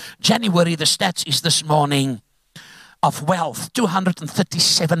 2020, January, the stats is this morning, of wealth,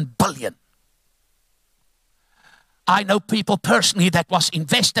 237 billion. I know people personally that was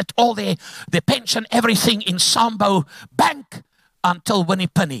invested all their pension, everything in Sambo Bank until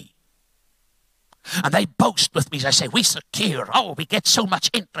Winnie-Penny. And they boast with me. They say, we secure. Oh, we get so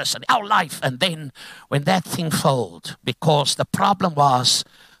much interest in our life. And then when that thing folded, because the problem was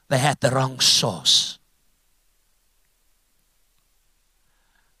they had the wrong source.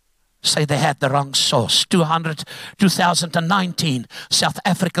 Say they had the wrong source. 2019, South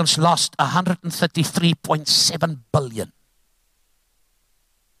Africans lost 133.7 billion.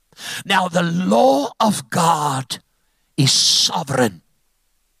 Now the law of God is sovereign.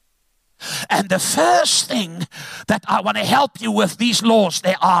 And the first thing that I want to help you with these laws,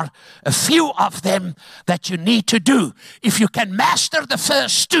 there are a few of them that you need to do. If you can master the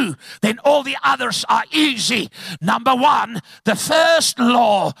first two, then all the others are easy. Number one, the first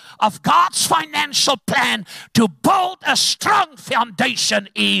law of God's financial plan to build a strong foundation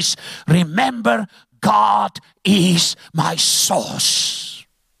is, remember, God is my source.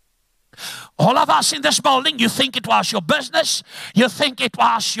 All of us in this building, you think it was your business. You think it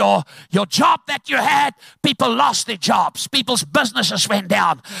was your job that you had. People lost their jobs. People's businesses went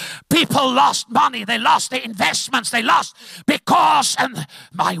down. People lost money. They lost their investments. They lost because, and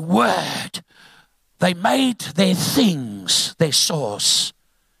my word, they made their things their source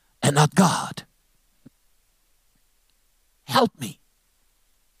and not God. Help me.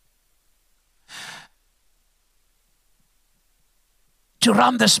 To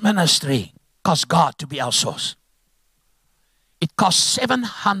run this ministry costs God to be our source. It costs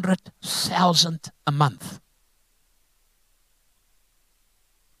 700,000 a month.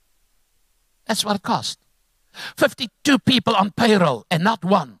 That's what it costs. 52 people on payroll and not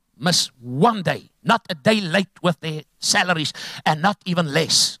one miss one day, not a day late with their salaries, and not even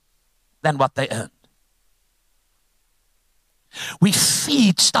less than what they earned. We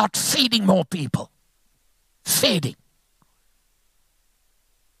start feeding more people. Feeding.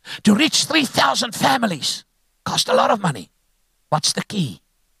 To reach 3,000 families cost a lot of money. What's the key?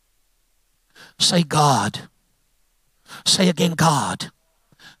 Say God. Say again God.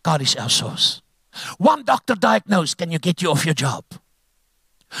 God is our source. One doctor diagnosed, can you get you off your job?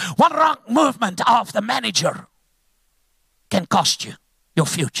 One wrong movement of the manager can cost you your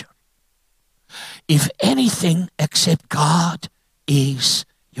future. If anything except God is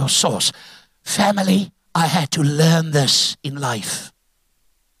your source. Family, I had to learn this in life.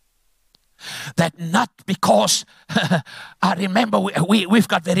 That not because, I remember we've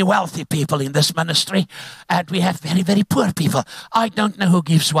got very wealthy people in this ministry, and we have very, very poor people. I don't know who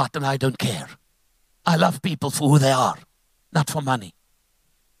gives what, and I don't care. I love people for who they are, not for money.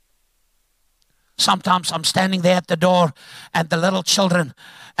 Sometimes I'm standing there at the door, and the little children,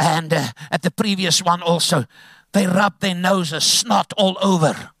 and at the previous one also, they rub their noses, snot all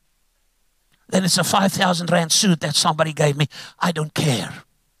over. Then it's a 5,000 rand suit that somebody gave me. I don't care.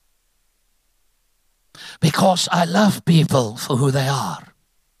 Because I love people for who they are.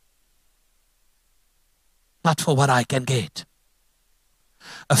 Not for what I can get.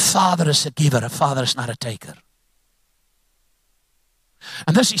 A father is a giver. A father is not a taker.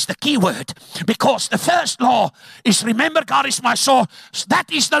 And this is the key word. Because the first law is, remember, God is my source.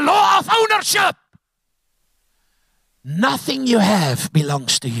 That is the law of ownership. Nothing you have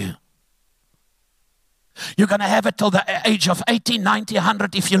belongs to you. You're going to have it till the age of 80, 90,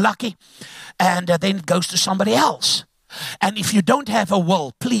 100 if you're lucky. And then it goes to somebody else. And if you don't have a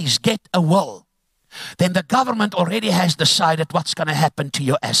will, please get a will. Then the government already has decided what's going to happen to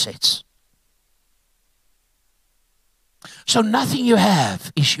your assets. So nothing you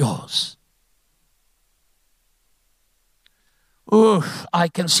have is yours. I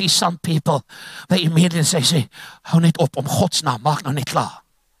can see some people, they immediately say, hou net op om Gods naam, maak nou net klaar.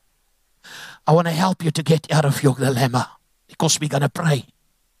 I want to help you to get out of your dilemma because we're going to pray.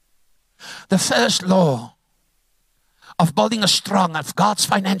 The first law of building a strong, of God's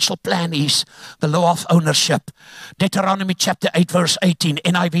financial plan is the law of ownership. Deuteronomy chapter 8 verse 18,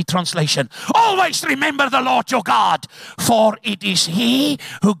 NIV translation. Always remember the Lord your God, for it is He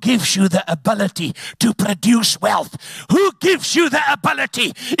who gives you the ability to produce wealth. Who gives you the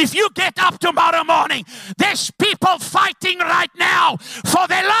ability? If you get up tomorrow morning, there's people fighting right now for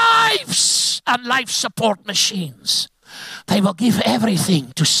their lives and life support machines. They will give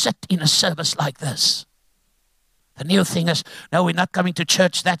everything to sit in a service like this. The new thing is, no, we're not coming to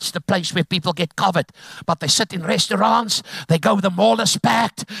church. That's the place where people get covered. But they sit in restaurants. They go, the mall is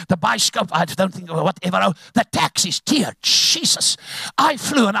packed. The bicycle, I don't think, whatever. Oh, the taxis, dear Jesus. I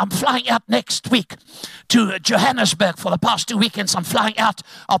flew, and I'm flying out next week to Johannesburg for the past 2 weekends. I'm flying out.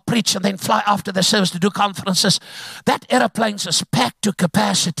 I'll preach and then fly after the service to do conferences. That airplane is packed to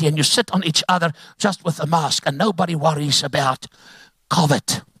capacity, and you sit on each other just with a mask, and nobody worries about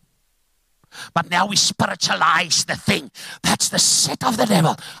COVID. But now we spiritualize the thing. That's the set of the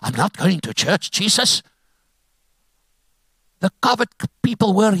devil. I'm not going to church, Jesus. The COVID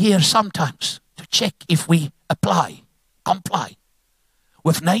people were here sometimes to check if we comply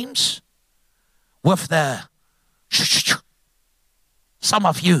with names, with the... Some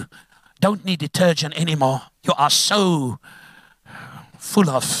of you don't need detergent anymore. You are so full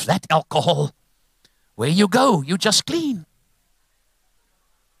of that alcohol. Where you go, you just clean.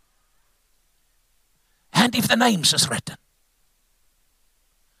 And if the names is written.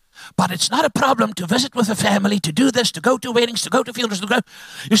 But it's not a problem to visit with a family, to do this, to go to weddings, to go to funerals, to go.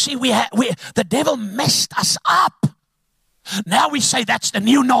 You see, the devil messed us up. Now we say that's the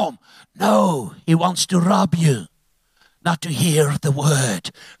new norm. No, he wants to rob you, not to hear the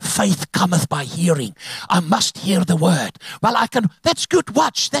word. Faith cometh by hearing. I must hear the word. Well, that's good.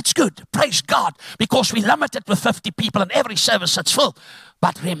 Watch, that's good. Praise God, because we limit it with 50 people and every service that's full.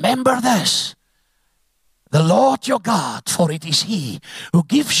 But remember this. The Lord your God, for it is He who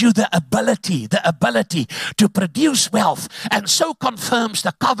gives you the ability to produce wealth, and so confirms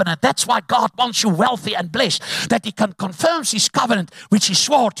the covenant. That's why God wants you wealthy and blessed, that He can confirm His covenant, which He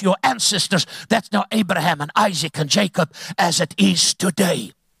swore to your ancestors. That's now Abraham and Isaac and Jacob, as it is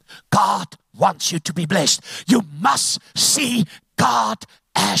today. God wants you to be blessed. You must see God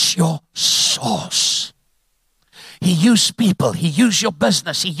as your source. He used people. He used your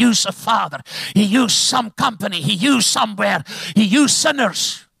business. He used a father. He used some company. He used somewhere. He used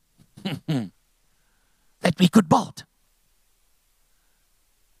sinners that we could build.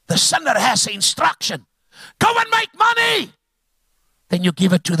 The sinner has the instruction. Go and make money. Then you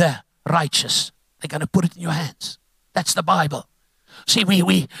give it to the righteous. They're going to put it in your hands. That's the Bible. See,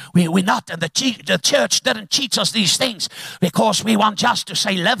 we're not, and the church didn't teach us these things because we want just to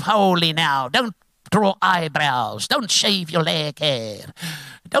say, live holy now. Don't draw eyebrows. Don't shave your leg hair.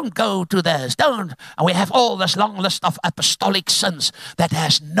 Don't go to this. And we have all this long list of apostolic sins that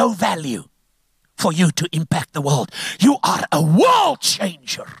has no value for you to impact the world. You are a world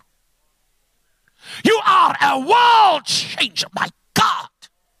changer. You are a world changer. My God.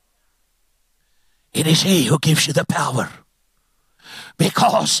 It is He who gives you the power.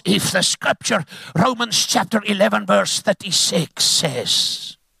 Because if the scripture, Romans chapter 11 verse 36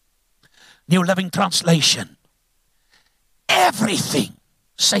 says, New Living Translation, everything,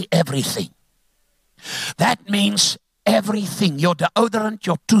 say everything. That means everything, your deodorant,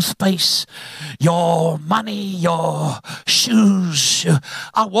 your toothpaste, your money, your shoes.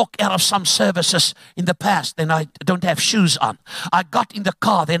 I walk out of some services in the past, then I don't have shoes on. I got in the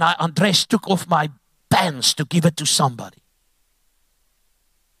car, then I undressed, took off my pants to give it to somebody.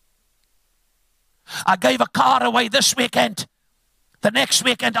 I gave a car away this weekend. The next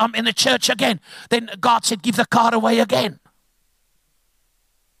weekend, I'm in the church again. Then God said, give the car away again.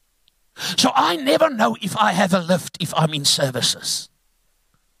 So I never know if I have a lift if I'm in services.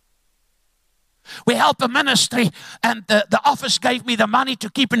 We help a ministry, and the office gave me the money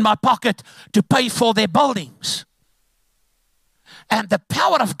to keep in my pocket to pay for their buildings. And the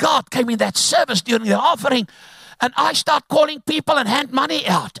power of God came in that service during the offering. And I start calling people and hand money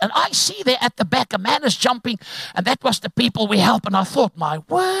out. And I see there at the back a man is jumping. And that was the people we help. And I thought, my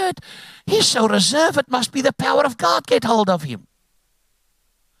word, he's so reserved. It must be the power of God get hold of him.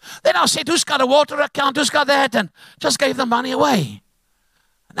 Then I said, who's got a water account? Who's got that? And just gave the money away.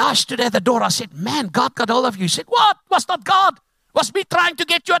 And I stood at the door. I said, man, God got hold of you. He said, what? Was not God? Was me trying to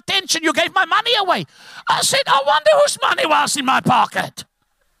get your attention. You gave my money away. I said, I wonder whose money was in my pocket.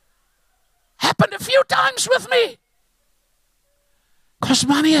 Happened a few times with me. Because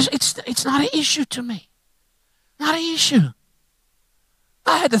money it's not an issue to me. Not an issue.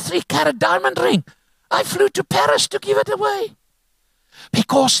 I had a 3-carat diamond ring. I flew to Paris to give it away.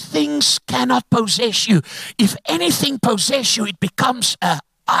 Because things cannot possess you. If anything possesses you, it becomes an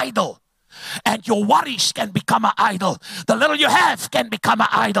idol. And your worries can become an idol. The little you have can become an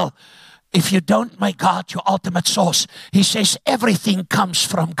idol. If you don't make God your ultimate source, he says everything comes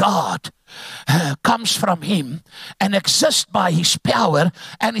from God, comes from him, and exists by his power,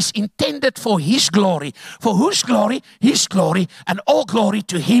 and is intended for his glory. For whose glory? His glory, and all glory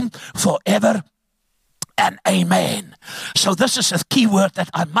to him forever and amen. So this is a key word that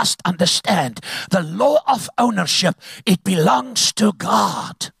I must understand. The law of ownership, it belongs to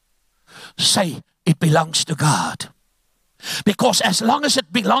God. Say, it belongs to God. Because as long as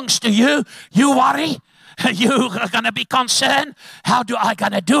it belongs to you, you worry. You are going to be concerned. How do I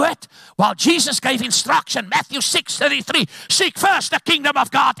going to do it? Well, Jesus gave instruction. Matthew 6:33. Seek first the kingdom of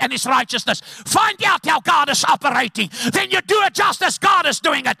God and his righteousness. Find out how God is operating. Then you do it just as God is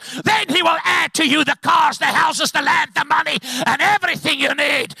doing it. Then he will add to you the cars, the houses, the land, the money, and everything you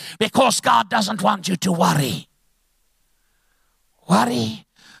need. Because God doesn't want you to worry. Worry.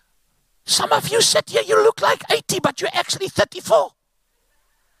 Some of you sit here, you look like 80, but you're actually 34.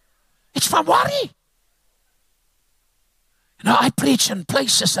 It's from worry. You know, I preach in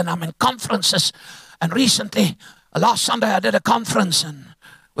places and I'm in conferences. And recently, last Sunday, I did a conference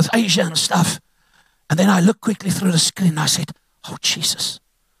with Asia and stuff. And then I looked quickly through the screen and I said, oh, Jesus,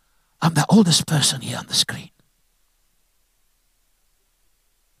 I'm the oldest person here on the screen.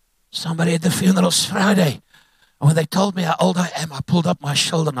 Somebody at the funerals Friday, and when they told me how old I am, I pulled up my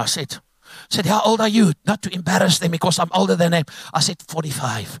shoulder and I said, how old are you? Not to embarrass them because I'm older than them. I said,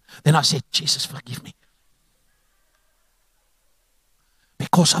 45. Then I said, Jesus, forgive me.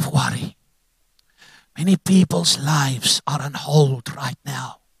 Because of worry. Many people's lives are on hold right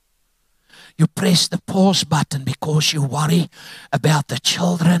now. You press the pause button because you worry about the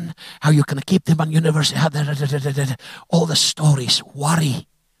children, how you're going to keep them on university, all the stories. Worry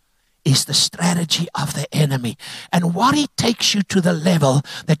is the strategy of the enemy. And worry takes you to the level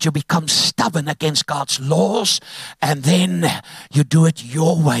that you become stubborn against God's laws, and then you do it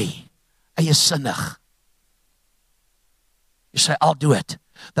your way. Eiesinnig. You say, I'll do it.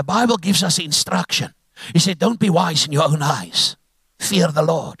 The Bible gives us instruction. He said, don't be wise in your own eyes. Fear the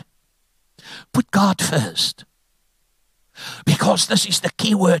Lord. Put God first. Because this is the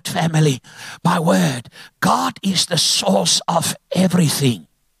key word, family. My word. God is the source of everything.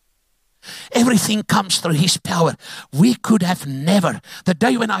 Everything comes through his power. We could have never. The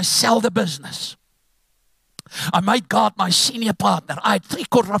day when I sell the business, I made God my senior partner. I had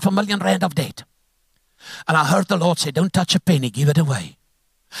R750,000 of debt. And I heard the Lord say, don't touch a penny, give it away.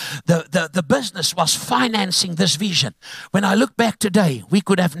 The business was financing this vision. When I look back today, we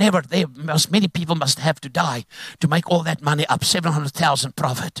could have never, many people must have to die to make all that money up, 700,000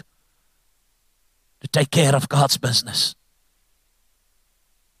 profit, to take care of God's business.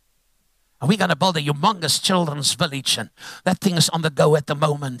 And we're going to build a humongous children's village, and that thing is on the go at the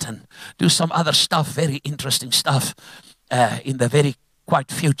moment, and do some other stuff, very interesting stuff in the very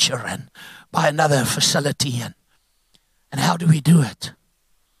quite future, and buy another facility. And how do we do it?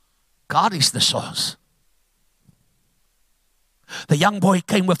 God is the source. The young boy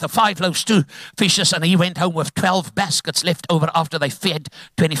came with the 5 loaves, 2 fishes, and he went home with 12 baskets left over after they fed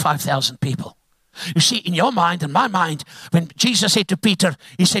 25,000 people. You see, in your mind and my mind, when Jesus said to Peter,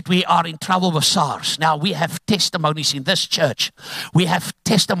 he said, we are in trouble with SARS. Now, we have testimonies in this church. We have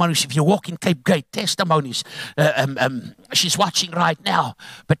testimonies. If you walk in Cape Gate, testimonies. She's watching right now.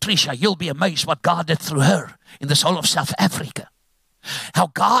 Patricia, you'll be amazed what God did through her in the whole of South Africa. How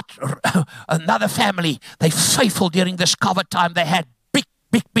God, another family, they faithful during this COVID time. They had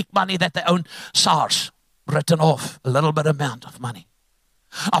big money that they owned. SARS, written off, a little bit amount of money.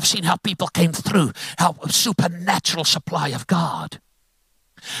 I've seen how people came through, how supernatural supply of God.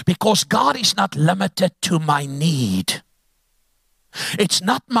 Because God is not limited to my need. It's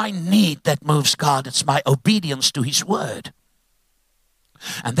not my need that moves God, it's my obedience to his word.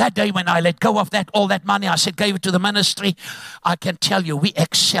 And that day when I let go of all that money, I said, gave it to the ministry. I can tell you, we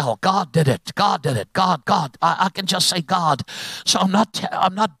excel. God did it. God did it. God. I can just say God. So I'm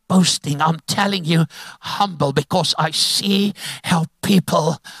not boasting. I'm telling you, humble, because I see how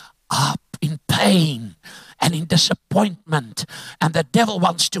people are in pain and in disappointment. And the devil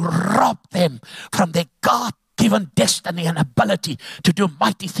wants to rob them from their God-given destiny and ability to do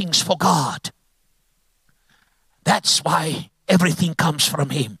mighty things for God. That's why everything comes from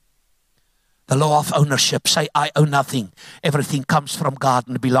him. The law of ownership. Say, I own nothing. Everything comes from God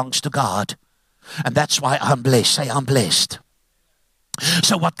and belongs to God. And that's why I'm blessed. Say, I'm blessed.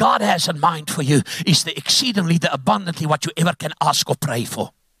 So what God has in mind for you is the exceedingly, the abundantly, what you ever can ask or pray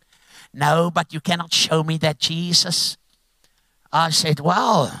for. No, but you cannot show me that, Jesus. I said,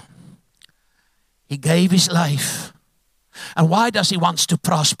 well, he gave his life. And why does he want to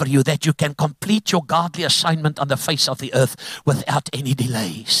prosper you? That you can complete your godly assignment on the face of the earth without any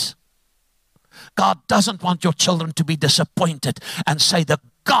delays. God doesn't want your children to be disappointed and say, the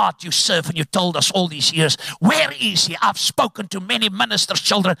God you serve and you told us all these years, where is he? I've spoken to many ministers'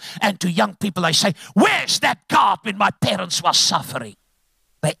 children and to young people. They say, where's that God when my parents were suffering?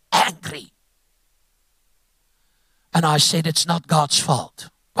 They're angry. And I said, it's not God's fault.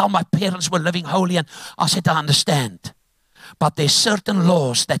 Well, my parents were living holy, and I said, I understand. But there's certain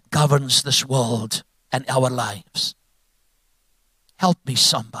laws that governs this world and our lives. Help me,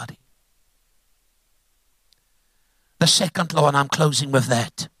 somebody. The second law, and I'm closing with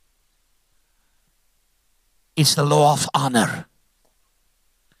that, is the law of honor.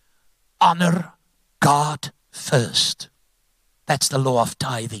 Honor God first. That's the law of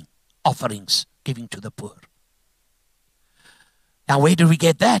tithing, offerings, giving to the poor. Now, where do we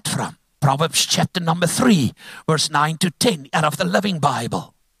get that from? Proverbs chapter number 3, verse 9 to 10, out of the Living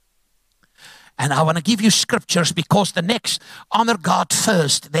Bible. And I want to give you scriptures because the next, honor God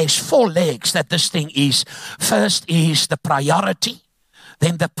first, there's 4 legs that this thing is. First is the priority,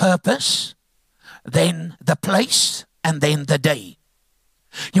 then the purpose, then the place, and then the day.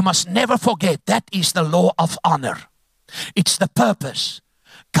 You must never forget that is the law of honor. It's the purpose.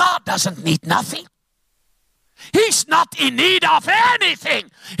 God doesn't need nothing. He's not in need of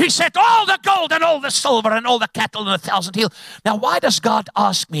anything. He said, all the gold and all the silver and all the cattle and 1,000 hills. Now, why does God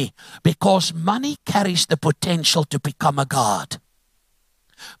ask me? Because money carries the potential to become a god.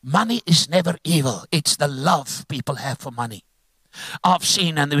 Money is never evil. It's the love people have for money. I've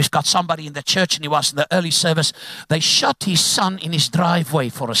seen, and we've got somebody in the church, and he was in the early service. They shot his son in his driveway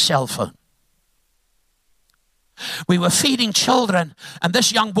for a cell phone. We were feeding children, and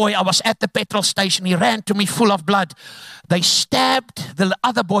this young boy, I was at the petrol station, he ran to me full of blood. They stabbed the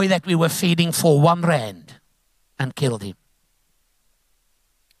other boy that we were feeding for 1 rand and killed him.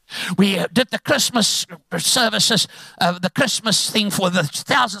 We did the Christmas services, the Christmas thing for the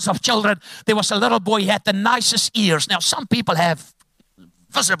thousands of children. There was a little boy, he had the nicest ears. Now, some people have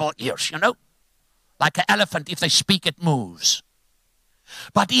visible ears, you know, like an elephant. If they speak, it moves.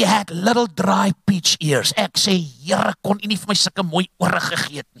 But he had little dry peach ears. Ek sê, Here, kon u nie vir my sulke mooi ore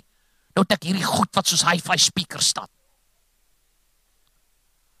gegee het nie. Nou het ek hierdie goed wat soos hi-fi speaker staan.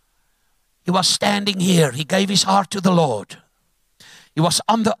 He was standing here. He gave his heart to the Lord. He was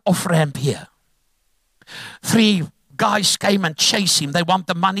on the off-ramp here. 3 guys came and chased him. They want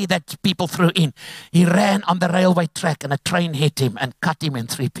the money that people threw in. He ran on the railway track and a train hit him and cut him in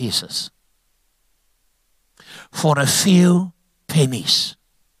 3 pieces. For a few pennies.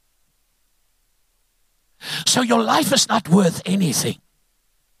 So your life is not worth anything.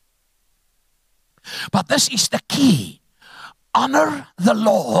 But this is the key. Honor the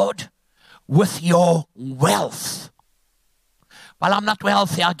Lord with your wealth. Well, I'm not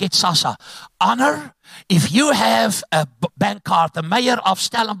wealthy, I get SASSA. Honor, if you have a bank card, the mayor of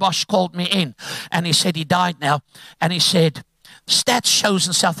Stellenbosch called me in, and he said, he died now, and he said, stats shows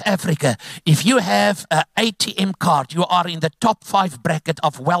in South Africa, if you have an ATM card, you are in the top 5 bracket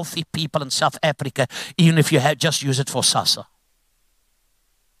of wealthy people in South Africa, even if you have just use it for SASSA.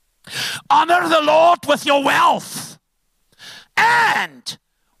 Honor the Lord with your wealth and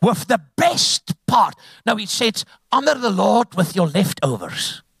with the best part. Now he says, honor the Lord with your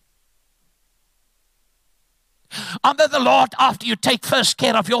leftovers. Honor the Lord after you take first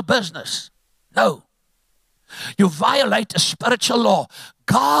care of your business. No. You violate a spiritual law.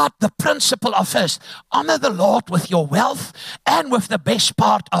 God, the principle of first, honor the Lord with your wealth and with the best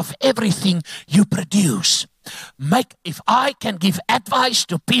part of everything you produce. If I can give advice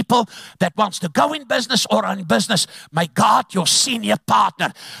to people that wants to go in business or on business, may God, your senior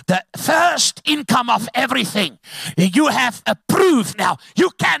partner, the first income of everything, you have approved now. You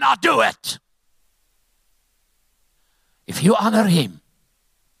cannot do it. If you honor him,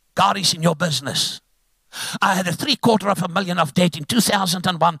 God is in your business. I had a $750,000 of debt in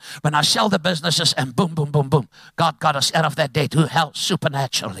 2001 when I sell the businesses and boom, boom, boom, boom. God got us out of that debt. Who helped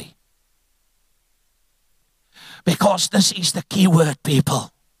supernaturally? Because this is the key word,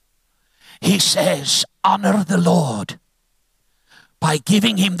 people. He says, honor the Lord by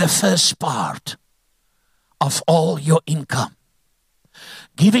giving him the first part of all your income.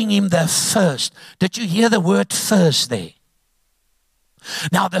 Giving him the first. Did you hear the word first there?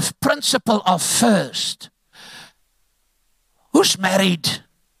 Now, the principle of first. Who's married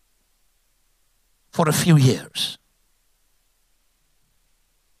for a few years?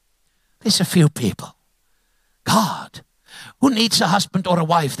 There's a few people. God, who needs a husband or a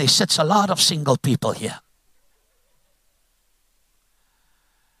wife? There sits a lot of single people here.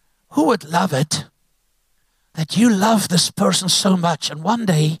 Who would love it that you love this person so much and one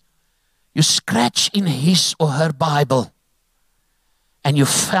day you scratch in his or her Bible and you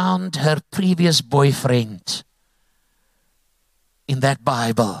found her previous boyfriend in that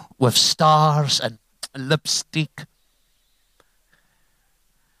Bible with stars and lipstick?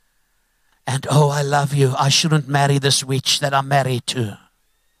 And oh, I love you. I shouldn't marry this witch that I'm married to.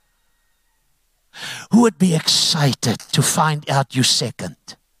 Who would be excited to find out you second?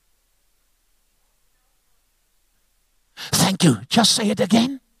 Thank you. Just say it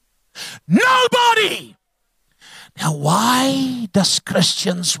again. Nobody. Now, why does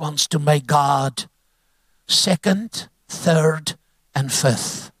Christians want to make God second, third, and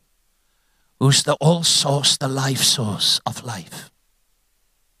fifth? Who's the all source, the life source of life?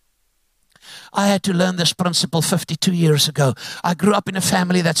 I had to learn this principle 52 years ago. I grew up in a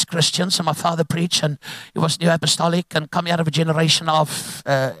family that's Christian, so my father preached, and he was New Apostolic and coming out of a generation of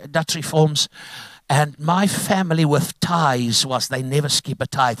Dutch reforms. And my family with tithes was they never skip a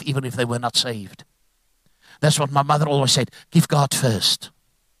tithe, even if they were not saved. That's what my mother always said, give God first.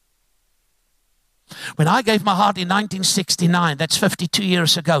 When I gave my heart in 1969, that's 52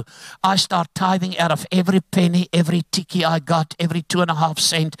 years ago, I started tithing out of every penny, every tikkie I got, every 2.5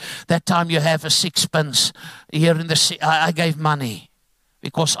 cents. That time you have a 6 pence. Here in the I gave money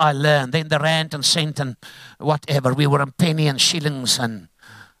because I learned. Then the rand and cent and whatever. We were in penny and shillings and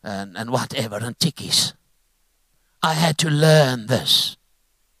whatever, and tikkies. I had to learn this.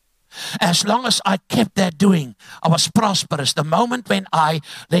 As long as I kept that doing, I was prosperous. The moment when I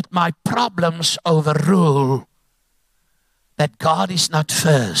let my problems overrule that God is not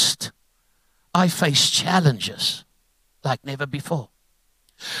first, I face challenges like never before.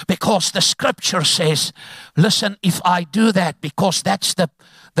 Because the scripture says, listen, if I do that, because that's the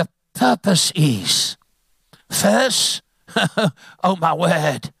purpose is. First, oh my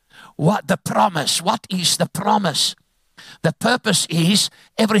word, what the promise? What is the promise? The purpose is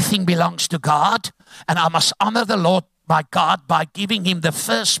everything belongs to God, and I must honor the Lord my God by giving him the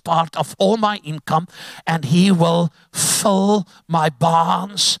first part of all my income, and he will fill my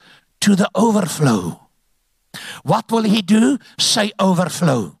barns to the overflow. What will he do? Say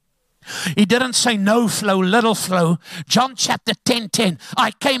overflow. He didn't say no flow, little flow. John chapter 10:10.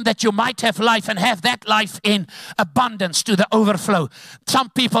 I came that you might have life and have that life in abundance to the overflow. Some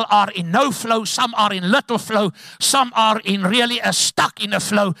people are in no flow, some are in little flow, some are in really stuck in a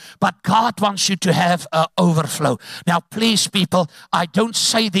flow, but God wants you to have an overflow. Now please people, I don't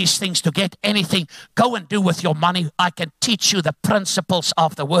say these things to get anything. Go and do with your money. I can teach you the principles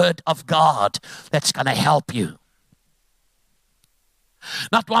of the Word of God that's going to help you.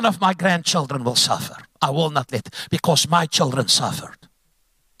 Not one of my grandchildren will suffer. I will not let, because my children suffered.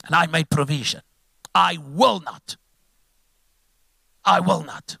 And I made provision. I will not. I will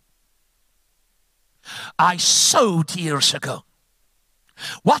not. I sowed years ago.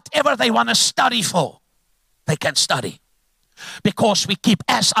 Whatever they want to study for, they can study. Because we keep,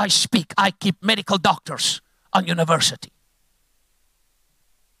 as I speak, I keep medical doctors on university.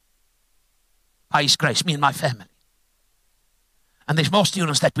 By His grace, me and my family. And there's more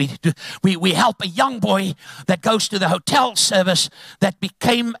students that we do. We help a young boy that goes to the hotel service that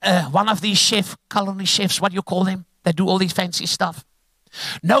became one of these culinary chefs, what do you call them? That do all these fancy stuff.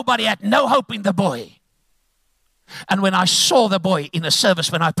 Nobody had no hope in the boy. And when I saw the boy in a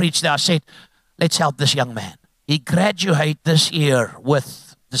service when I preached there, I said, let's help this young man. He graduated this year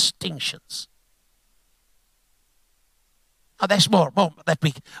with distinctions. Now there's more that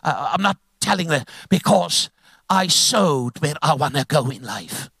I'm not telling that because I sowed where I want to go in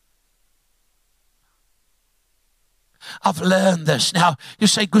life. I've learned this. Now, you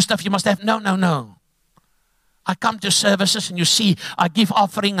say, Gustav, you must have. No. I come to services and you see, I give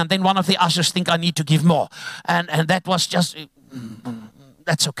offering and then one of the ushers think I need to give more. And that was just,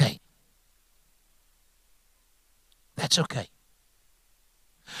 that's okay. That's okay.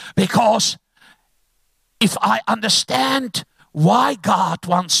 Because if I understand why God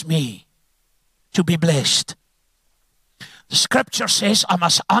wants me to be blessed, the scripture says I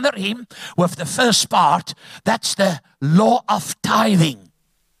must honor him with the first part. That's the law of tithing.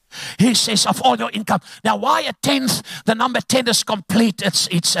 He says of all your income. Now why a tenth? The number 10 is complete. It's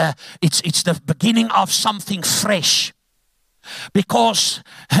the beginning of something fresh. Because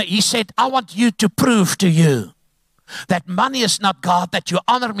he said, I want you to prove to you that money is not God, that you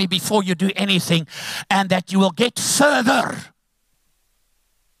honor me before you do anything, and that you will get further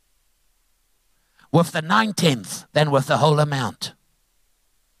with the 9/10 than with the whole amount.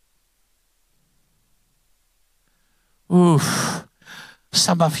 Oof.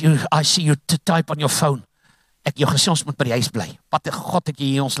 Some of you, I see you to type on your phone. Ek jou gesê ons moet by die huis bly. Wat God het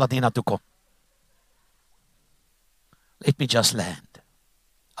jy hier ons laat nie na toe kom. Let me just land.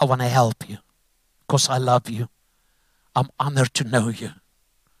 I want to help you because I love you. I'm honored to know you.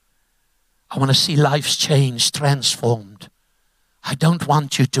 I want to see lives changed, transformed. I don't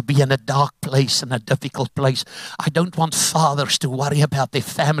want you to be in a dark place, in a difficult place. I don't want fathers to worry about their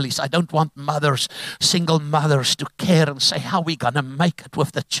families. I don't want mothers, single mothers, to care and say, how are we going to make it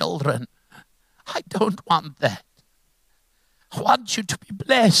with the children? I don't want that. I want you to be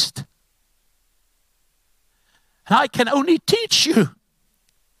blessed. And I can only teach you.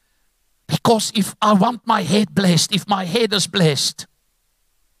 Because if I want my head blessed, if my head is blessed,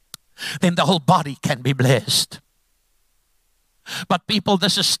 then the whole body can be blessed. But people,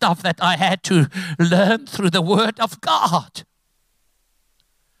 this is stuff that I had to learn through the Word of God.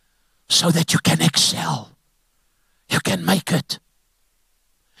 So that you can excel. You can make it.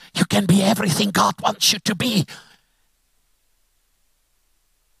 You can be everything God wants you to be.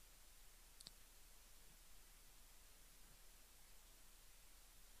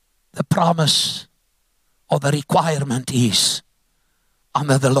 The promise or the requirement is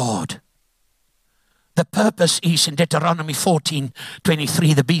honor the Lord. The purpose is in Deuteronomy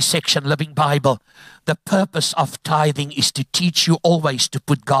 14:23, the B section, Living Bible. The purpose of tithing is to teach you always to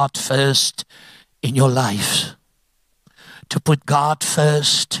put God first in your life. To put God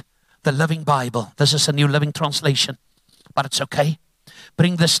first. The Living Bible. This is a New Living Translation, but it's okay.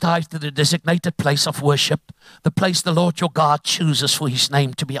 Bring this tithe to the designated place of worship, the place the Lord your God chooses for his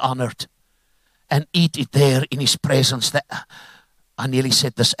name to be honored, and eat it there in his presence. I nearly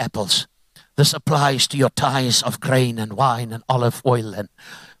said this, apples. This applies to your tithes of grain and wine and olive oil and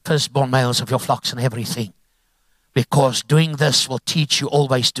firstborn males of your flocks and everything. Because doing this will teach you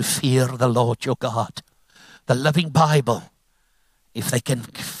always to fear the Lord your God. The Living Bible, if they can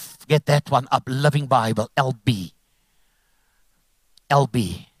get that one up, Living Bible, LB.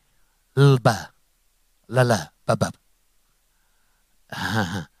 LB. Lba. Lala. Babab.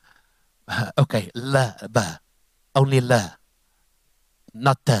 Okay. Lba. Only la.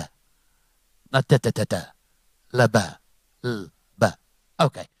 Not the. Not da. Lba. Lba.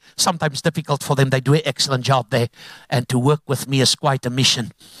 Okay. Sometimes difficult for them. They do an excellent job there. And to work with me is quite a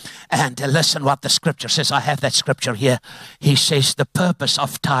mission. And listen what the scripture says. I have that scripture here. He says the purpose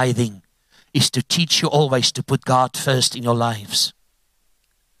of tithing is to teach you always to put God first in your lives.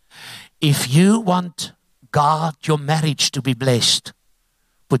 If you want God, your marriage to be blessed,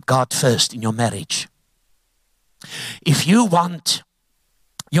 put God first in your marriage. If you want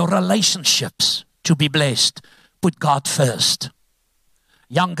your relationships to be blessed, put God first.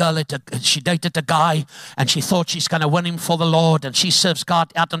 Young girl, she dated a guy and she thought she's going to win him for the Lord, and she serves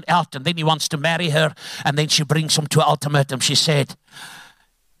God out and out, and then he wants to marry her, and then she brings him to an ultimatum. She said,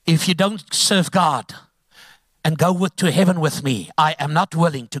 if you don't serve God and go to heaven with me, I am not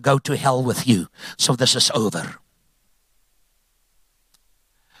willing to go to hell with you. So this is over.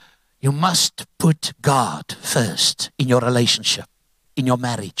 You must put God first in your relationship, in your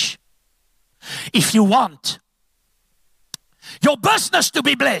marriage. If you want your business to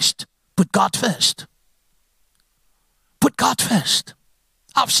be blessed, put God first. Put God first.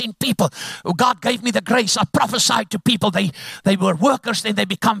 I've seen people, God gave me the grace, I prophesied to people, they were workers, then they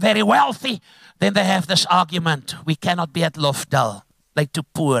become very wealthy, then they have this argument, we cannot be at Lofdal, they're too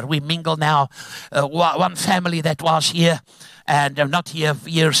poor. We mingle now, one family that was here, and not here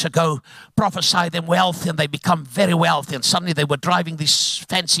years ago, prophesied them wealth, and they become very wealthy, and suddenly they were driving these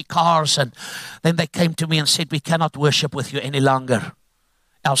fancy cars, and then they came to me and said, we cannot worship with you any longer.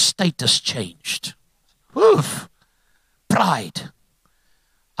 Our status changed. Oof. Pride.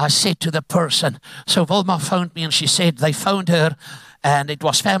 I said to the person, so Wilma phoned me and she said they phoned her and it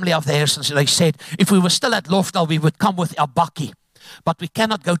was family of theirs, and so they said if we were still at Lofdal we would come with our bakkie, but we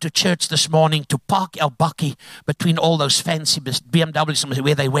cannot go to church this morning to park our bakkie between all those fancy BMWs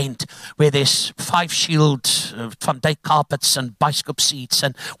where they went, where there's 5 Shield Van Dyke carpets and bicycle seats,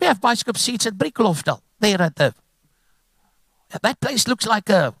 and we have bicycle seats at Brick Lofdal there at that place looks like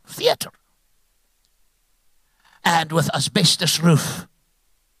a theater, and with asbestos roof.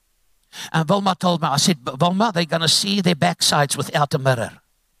 And Wilma told me, I said, Wilma, they're going to see their backsides without a mirror.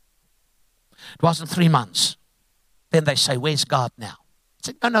 It wasn't 3 months. Then they say, where's God now? I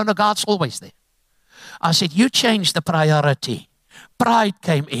said, no, God's always there. I said, you changed the priority. Pride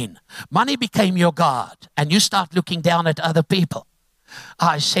came in. Money became your God. And you start looking down at other people.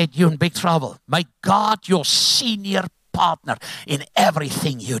 I said, you're in big trouble. Make God your senior partner in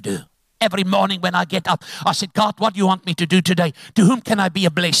everything you do. Every morning when I get up, I said, God, what do you want me to do today? To whom can I be a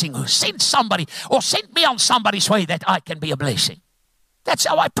blessing? Send somebody or send me on somebody's way that I can be a blessing. That's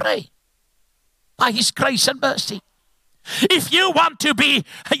how I pray. by His grace and mercy. If you want to be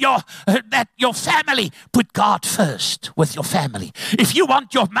your family, put God first with your family. If you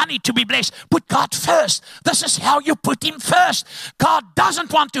want your money to be blessed, put God first. This is how you put Him first. God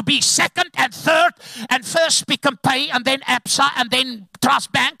doesn't want to be second and third, and first Pick n Pay, and then ABSA, and then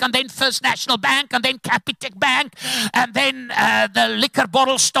Trust Bank, and then First National Bank, and then Capitec Bank, and then the liquor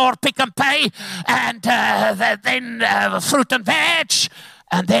bottle store Pick n Pay, and then fruit and veg,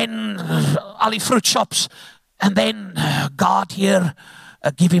 and then all the fruit shops. And then God here,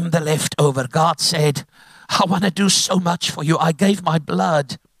 give Him the leftover. God said, I want to do so much for you. I gave my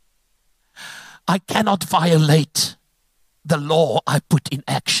blood. I cannot violate the law I put in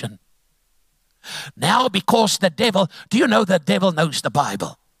action. Now, because the devil, do you know the devil knows the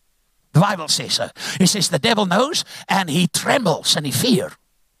Bible? The Bible says so. It says the devil knows, and he trembles and he fears.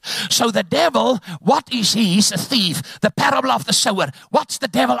 So the devil, what is he? He's a thief. The parable of the sower. What's the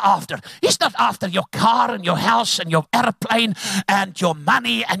devil after? He's not after your car and your house and your airplane and your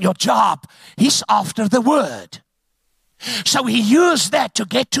money and your job. He's after the word. So he used that to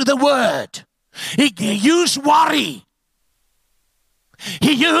get to the word. He used worry.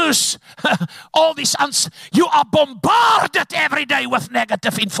 He used all this. You are bombarded every day with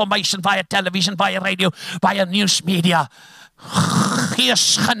negative information via television, via radio, via news media.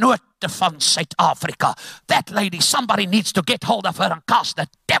 Geesgenote van Suid-Afrika. That lady, somebody needs to get hold of her and cast the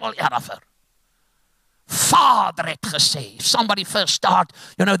devil out of her. Vader het gesê. If somebody first start,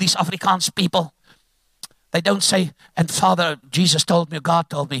 these Afrikaans people, they don't say, and Father, Jesus told me, God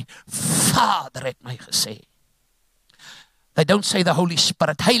told me, Vader het my gesê. They don't say the Holy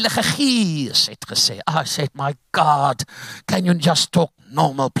Spirit, Heilige Gees het gesê. I said, my God, can you just talk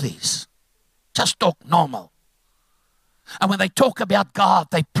normal, please? Just talk normal. And when they talk about God,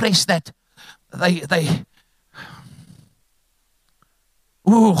 they press that, God,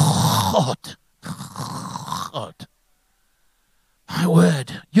 my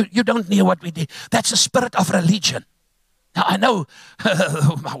word, you don't know what we do. That's a spirit of religion. Now I know,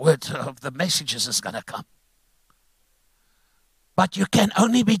 my word, the messages is going to come. But you can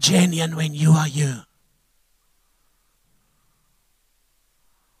only be genuine when you are you.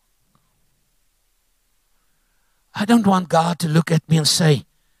 I don't want God to look at me and say,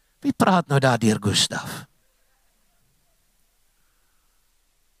 wie praat nou daar deur Gustav?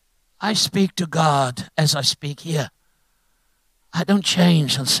 I speak to God as I speak here. I don't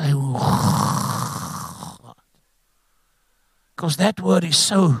change and say, because that word is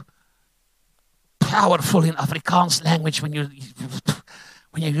so powerful in Afrikaans language when you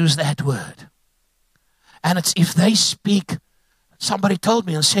use that word. And it's if they speak, somebody told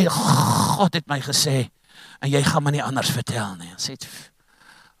me and said, God het my gesê, en jy gaan my nie anders vertel nie. I said,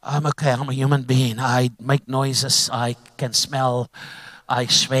 I'm okay, I'm a human being. I make noises, I can smell, I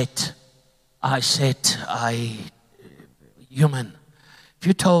sweat. I said, human. If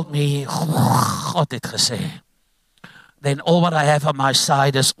you told me, God het gesê, then all what I have on my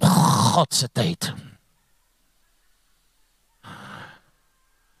side is God se tyd.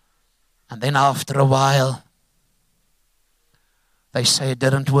 And then after a while, they say it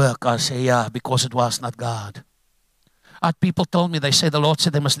didn't work. I say, yeah, because it was not God. People told me, they say the Lord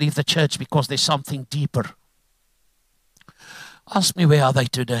said they must leave the church because there's something deeper. Ask me, where are they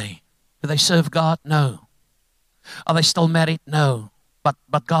today? Do they serve God? No. Are they still married? No.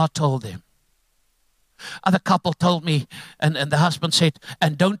 But God told them. Other couple told me, and the husband said,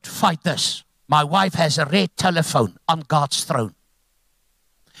 and don't fight this. My wife has a red telephone on God's throne.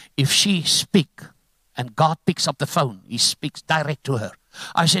 If she speaks and God picks up the phone, He speaks direct to her.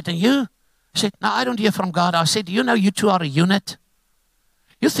 I said, and you? He said, no, I don't hear from God. I said, you know you two are a unit?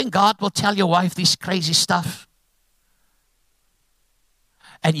 You think God will tell your wife this crazy stuff?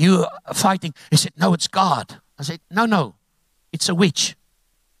 And you are fighting. He said, no, it's God. I said, no, it's a witch.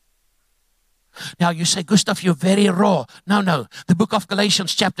 Now you say, Gustav, you're very raw. No. The book of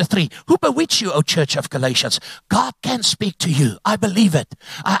Galatians chapter 3. Who bewitched you, O church of Galatians? God can speak to you. I believe it.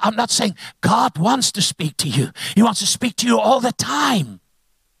 I'm not saying God wants to speak to you. He wants to speak to you all the time.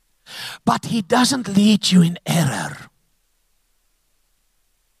 But He doesn't lead you in error.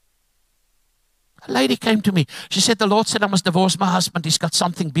 A lady came to me. She said, the Lord said I must divorce my husband. He's got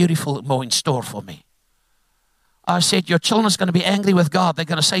something beautiful more in store for me. I said, your children's going to be angry with God. They're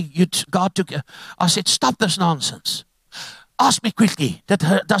going to say, God took you. I said, stop this nonsense. Ask me quickly.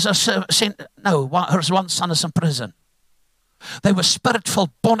 Does her sin? No, her one son is in prison. They were spirit-filled,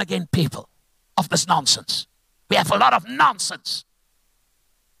 born-again people of this nonsense. We have a lot of nonsense.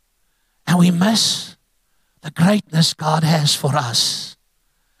 And we miss the greatness God has for us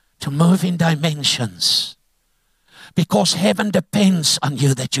to move in dimensions. Because heaven depends on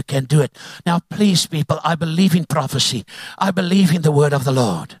you that you can do it. Now, please, people, I believe in prophecy. I believe in the word of the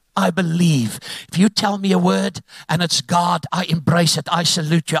Lord. I believe. If you tell me a word and it's God, I embrace it. I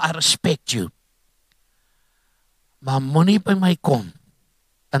salute you. I respect you. Maar moenie by my kom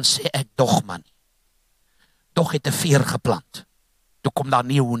en sê ek dog man. Dog het 'n veer geplant. Toe kom daar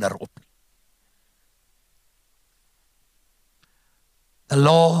nie hoender op nie. The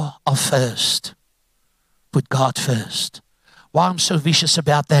law of first. Put God first. Why I'm so vicious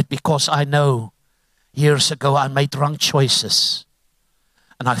about that? Because I know years ago I made wrong choices.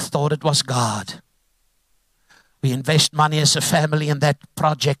 And I thought it was God. We invest money as a family in that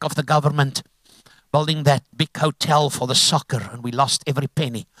project of the government, building that big hotel for the soccer, and we lost every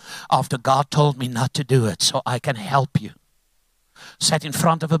penny after God told me not to do it, so I can help you. Sat in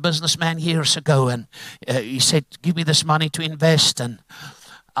front of a businessman years ago, and he said, give me this money to invest, and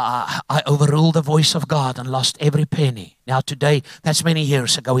I overruled the voice of God and lost every penny. Now today, that's many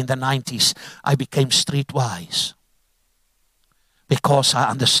years ago, in the 90s, I became streetwise. Because I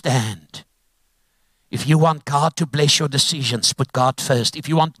understand. If you want God to bless your decisions, put God first. If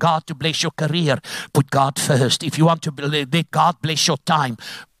you want God to bless your career, put God first. If you want to let God bless your time,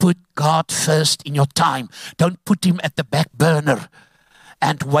 put God first in your time. Don't put him at the back burner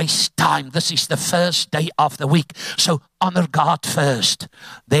and waste time. This is the first day of the week. So honor God first.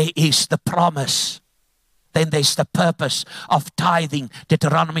 There is the promise. Then there's the purpose of tithing.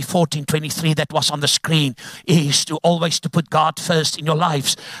 Deuteronomy 14:23 that was on the screen is to always to put God first in your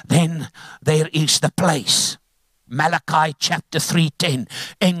lives. Then there is the place. Malachi chapter 3:10,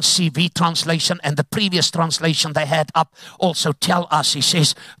 NCV translation, and the previous translation they had up also tell us, he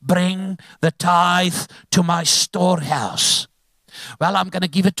says, bring the tithe to my storehouse. Well, I'm going to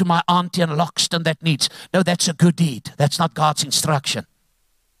give it to my auntie in Loxton that needs. No, that's a good deed. That's not God's instruction.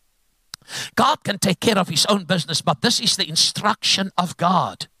 God can take care of his own business, but this is the instruction of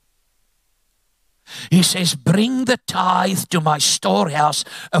God. He says, bring the tithe to my storehouse,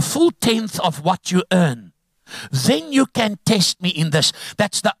 a full tenth of what you earn. Then you can test me in this.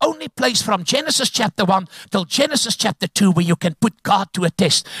 That's the only place from Genesis chapter 1 till Genesis chapter 2 where you can put God to a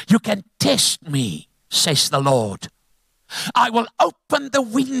test. You can test me, says the Lord. I will open the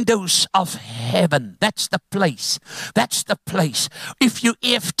windows of heaven. That's the place. That's the place. If you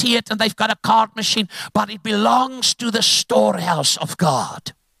EFT it and they've got a card machine, but it belongs to the storehouse of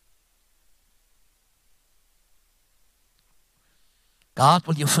God. God,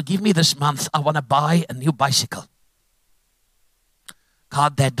 will you forgive me this month? I want to buy a new bicycle.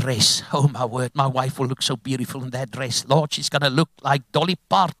 God, that dress. Oh, my word. My wife will look so beautiful in that dress. Lord, she's going to look like Dolly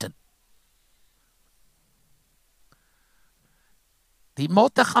Parton. Die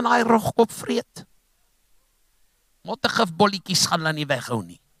motte gaan hy rog opvreet. Mottige bolletjies gaan hulle nie weghou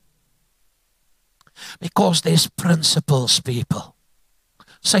nie. Because there's principles, people.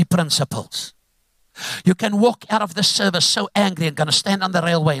 Say principles. You can walk out of the service so angry and going to stand on the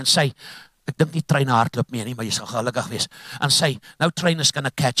railway and say, ek dink die trein hardloop meer nie, maar jy sal gelukkig wees. And say, no train is going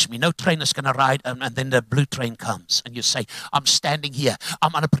to catch me, no train is going to ride, and then the blue train comes. And you say, I'm standing here,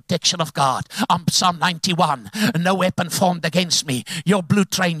 I'm under protection of God. I'm Psalm 91, no weapon formed against me. Your blue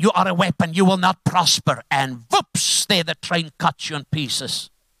train, you are a weapon, you will not prosper. And whoops, there the train cuts you in pieces.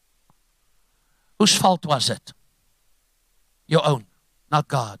 Whose fault was it? Your own, not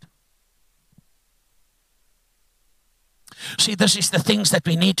God. See, this is the things that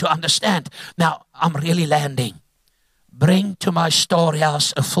we need to understand. Now, I'm really landing. Bring to my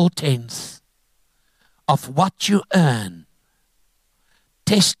storehouse a full tenth of what you earn.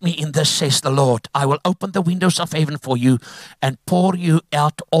 Test me in this, says the Lord. I will open the windows of heaven for you and pour you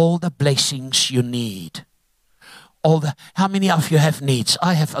out all the blessings you need. How many of you have needs?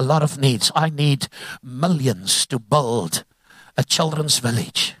 I have a lot of needs. I need millions to build a children's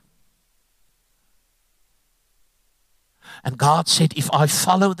village. And God said, if I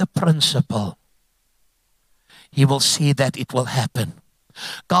follow the principle, he will see that it will happen.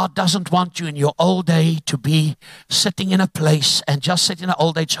 God doesn't want you in your old age to be sitting in a place and just sit in an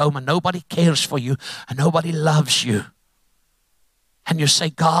old age home and nobody cares for you and nobody loves you. And you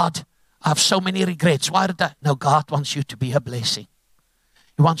say, God, I have so many regrets. Why did I? No, God wants you to be a blessing.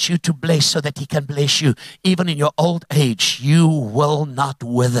 He wants you to bless so that he can bless you. Even in your old age, you will not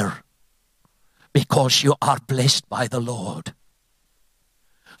wither. Because you are blessed by the Lord.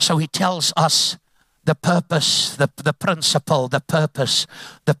 So he tells us the purpose, the principle, the purpose,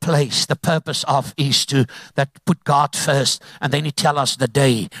 the place, the purpose of is to that put God first. And then he tells us the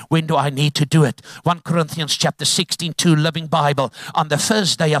day. When do I need to do it? 1 Corinthians chapter 16:2, Living Bible. On the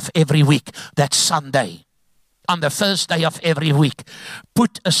first day of every week, that's Sunday. on the first day of every week,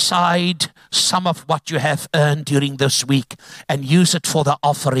 put aside some of what you have earned during this week and use it for the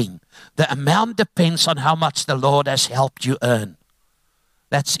offering. The amount depends on how much the Lord has helped you earn.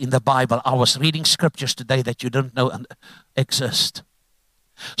 That's in the Bible. I was reading scriptures today that you don't know exist.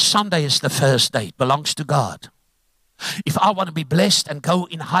 Sunday is the first day. It belongs to God. If I want to be blessed and go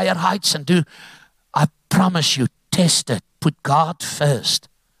in higher heights and do, I promise you, test it. Put God first.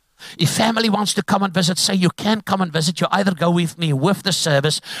 If family wants to come and visit, say you can come and visit. You either go with me with the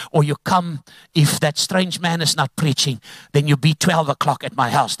service or you come if that strange man is not preaching. Then you be 12 o'clock at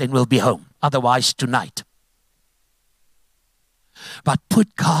my house. Then we'll be home. Otherwise, tonight. But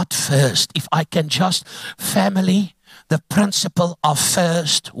put God first. If I can just, family, the principle of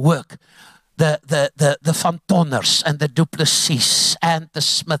first work. The Van Tonners and the Duplessis and the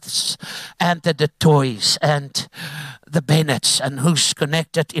Smiths and the DeToys and the Bennetts and who's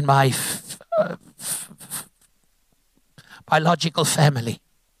connected in my biological family.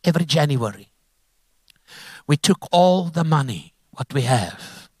 Every January, we took all the money, what we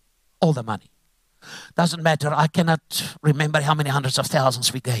have, all the money. Doesn't matter, I cannot remember how many hundreds of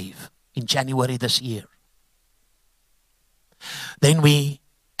thousands we gave in January this year. Then we,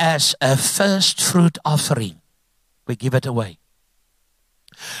 as a first fruit offering, we give it away.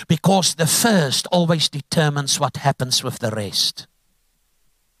 Because the first always determines what happens with the rest.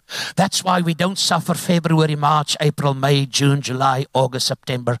 That's why we don't suffer February, March, April, May, June, July, August,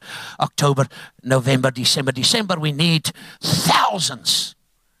 September, October, November, December. December we need thousands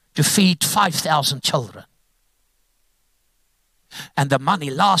to feed 5,000 children. And the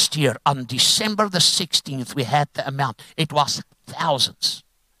money last year on December the 16th, we had the amount. It was thousands.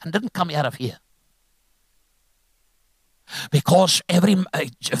 And didn't come out of here. Because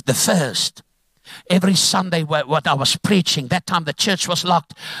the first, every Sunday what I was preaching, that time the church was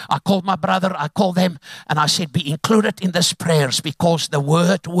locked, I called my brother, I called them, and I said, be included in these prayers because the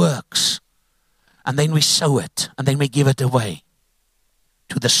word works. And then we sow it, and then we give it away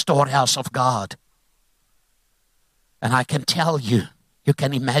to the storehouse of God. And I can tell you, you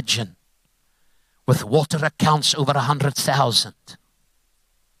can imagine, with water accounts over 100,000,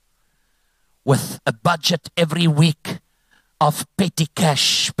 with a budget every week of petty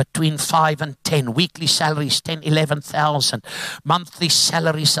cash between 5 and 10, weekly salaries 10, 11,000, monthly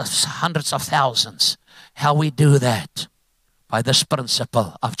salaries of hundreds of thousands. How we do that? By this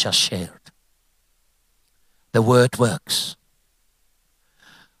principle I've just shared. The word works.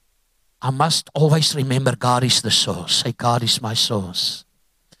 I must always remember God is the source. Say, God is my source.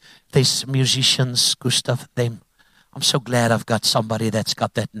 There's musicians, Gustav, them. I'm so glad I've got somebody that's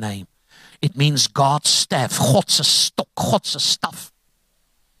got that name. It means God's staff, God's stok, God's stuff.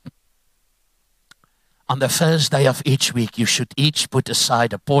 On the first day of each week, you should each put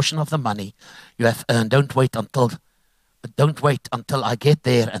aside a portion of the money you have earned. Don't wait until I get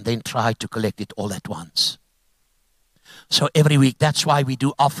there and then try to collect it all at once. So every week, that's why we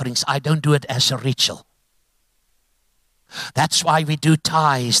do offerings. I don't do it as a ritual. That's why we do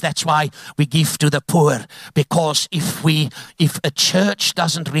tithes. That's why we give to the poor. Because if a church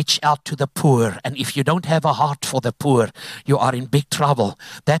doesn't reach out to the poor, and if you don't have a heart for the poor, you are in big trouble.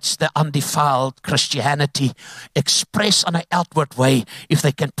 That's the undefiled Christianity expressed on an outward way. If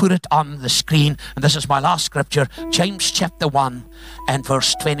they can put it on the screen, and this is my last scripture, James chapter 1 and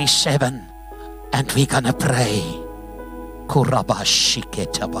verse 27. And we're going to pray.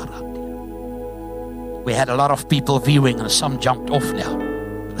 We had a lot of people viewing and some jumped off now.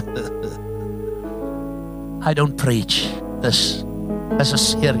 I don't preach this. This is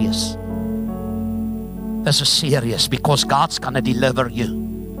serious. This is serious because God's going to deliver you.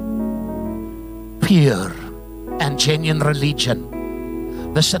 Pure and genuine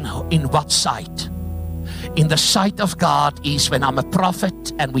religion. Listen, in what sight? In the sight of God is when I'm a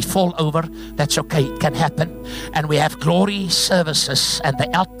prophet and we fall over. That's okay, it can happen. And we have glory services and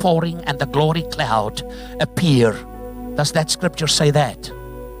the outpouring and the glory cloud appear. Does that scripture say that?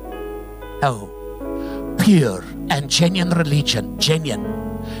 No. Pure and genuine religion. Genuine.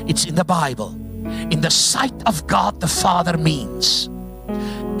 It's in the Bible. In the sight of God the Father means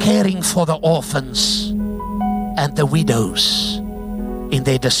caring for the orphans and the widows in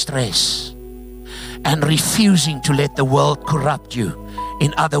their distress. And refusing to let the world corrupt you.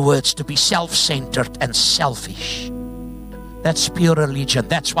 In other words, to be self-centered and selfish. That's pure religion.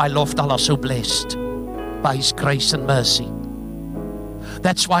 That's why Lofdal are so blessed by His grace and mercy.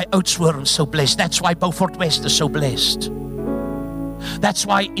 That's why Oudtshoorn is so blessed. That's why Beaufort West is so blessed. That's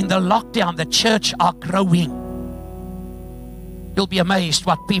why in the lockdown the church are growing. You'll be amazed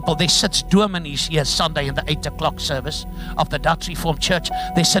what people, there sits dominees here Sunday in the 8 o'clock service of the Dutch Reformed Church.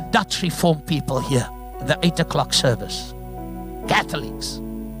 There's a Dutch Reformed people here the 8 o'clock service. Catholics,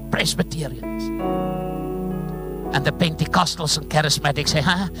 Presbyterians, and the Pentecostals and Charismatics say,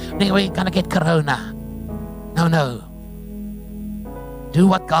 no, we're going to get corona. No. Do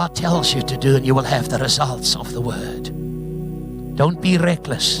what God tells you to do and you will have the results of the word. Don't be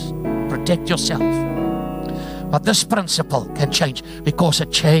reckless. Protect yourself. But this principle can change because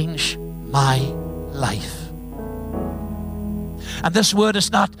it changed my life. And this word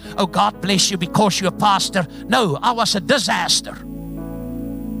is not, oh, God bless you because you're a pastor. No, I was a disaster.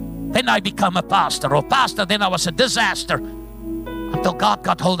 Then I become a pastor, or pastor, then I was a disaster, until God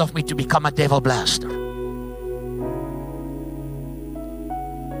got hold of me to become a devil blaster.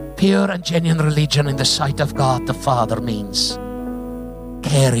 Pure and genuine religion in the sight of God the Father means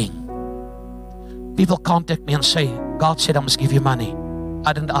caring. People contact me and say, God said I must give you money.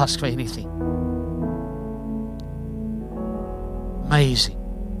 I didn't ask for anything. Amazing.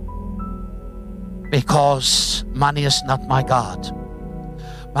 Because money is not my God.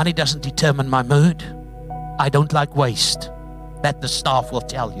 Money doesn't determine my mood. I don't like waste. That the staff will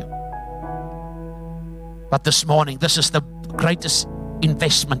tell you. But this morning, this is the greatest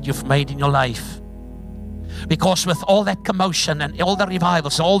investment you've made in your life. Because with all that commotion and all the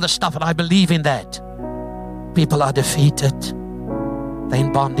revivals, all the stuff, and I believe in that, people are defeated. They're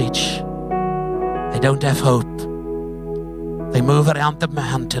in bondage. They don't have hope. They move around the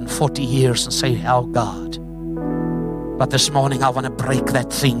mountain 40 years and say, "Oh God." But this morning I want to break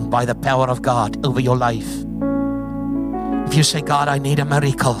that thing by the power of God over your life. If you say, "God, I need a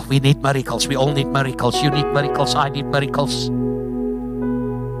miracle," we need miracles. We all need miracles. You need miracles. I need miracles.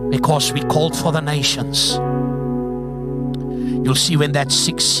 Because we called for the nations. You'll see when that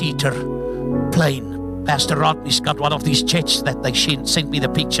 6-seater plane, Pastor Rodney's got one of these jets that they sent me the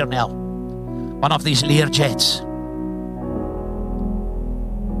picture now. One of these Lear jets.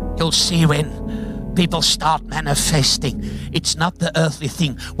 You'll see when people start manifesting. It's not the earthly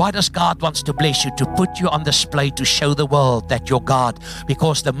thing. Why does God wants to bless you? To put you on display, to show the world that you're God.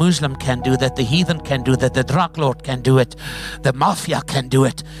 Because the Muslim can do that, the heathen can do that, the drug lord can do it, the mafia can do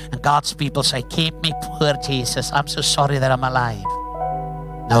it. And God's people say, "Keep me poor, Jesus. I'm so sorry that I'm alive."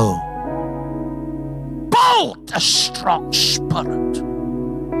 No. Build a strong spirit.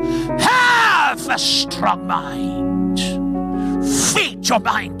 Have a strong mind. Feed your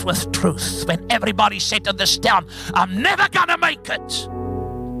mind with truth. When everybody said to this town, "I'm never gonna make it,"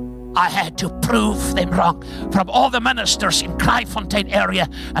 I had to prove them wrong. From all the ministers in Kraaifontein area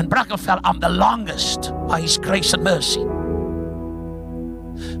and Brackenfell, I'm the longest by His grace and mercy.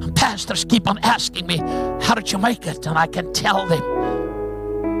 And pastors keep on asking me, "How did you make it?" And I can tell them,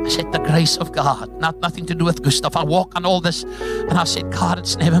 I said, the grace of God, nothing to do with Gustav. I walk on all this and I said, "God,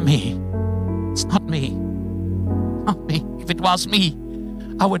 it's never me. It's not me. Not me. If it was me,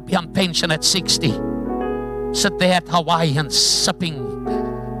 I would be on pension at 60. Sit there at Hawaii and sipping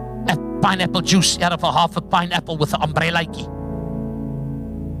a pineapple juice out of half a pineapple with an umbrella.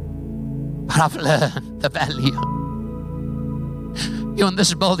 But I've learned the value. You're in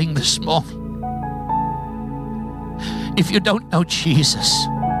this building this morning. If you don't know Jesus,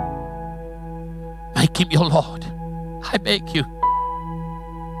 make Him your Lord. I beg you.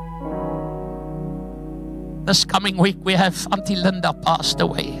 This coming week we have Auntie Linda passed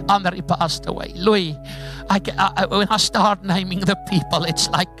away, Henri passed away, Louis. When I start naming the people, it's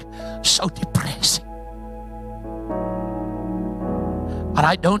like so depressing. But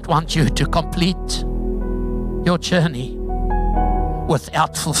I don't want you to complete your journey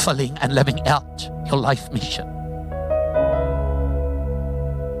without fulfilling and living out your life mission.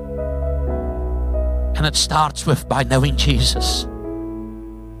 And it starts with by knowing Jesus.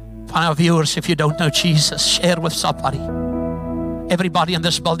 For our viewers, if you don't know Jesus, share with somebody. Everybody in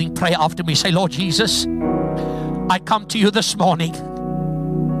this building, pray after me. Say, "Lord Jesus, I come to you this morning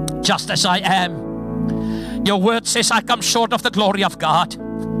just as I am. Your word says I come short of the glory of God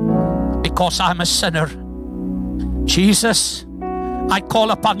because I'm a sinner. Jesus, I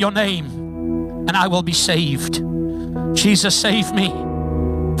call upon your name and I will be saved. Jesus, save me.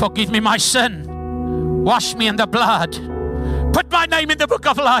 Forgive me my sin. Wash me in the blood. Put my name in the book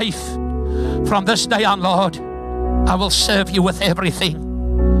of life. From this day on, Lord, I will serve you with everything.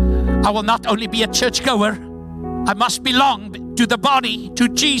 I will not only be a churchgoer, I must belong to the body, to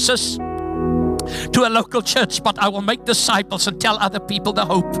Jesus, to a local church, but I will make disciples and tell other people the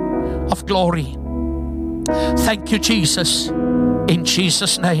hope of glory. Thank you, Jesus. In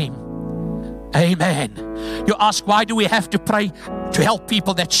Jesus' name, Amen. You ask, why do we have to pray? To help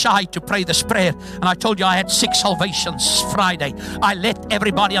people that shy to pray this prayer. And I told you I had 6 salvations Friday. I let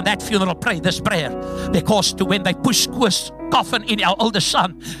everybody on that funeral pray this prayer, because when they pushed Koos' coffin in, our oldest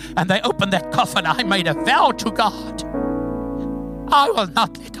son, and they opened that coffin, I made a vow to God. I will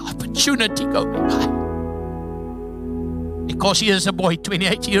not let the opportunity go by. Because he is a boy,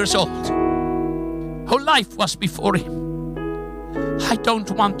 28 years old. Whole life was before him. I don't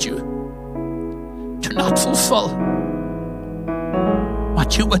want you to not fulfill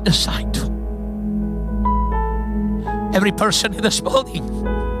what you were designed for. Every person in this building,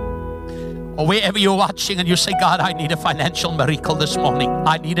 or wherever you're watching, and you say, God, I need a financial miracle this morning.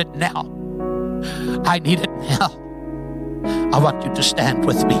 I need it now. I need it now. I want you to stand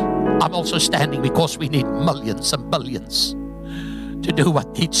with me. I'm also standing because we need millions and billions to do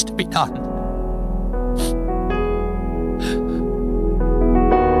what needs to be done.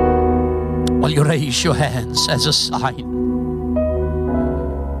 Will you raise your hands as a sign?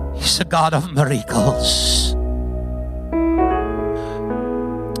 He's a God of miracles.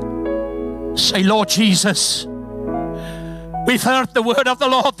 Say, Lord Jesus, we've heard the word of the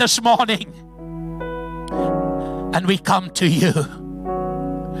Lord this morning, and we come to you.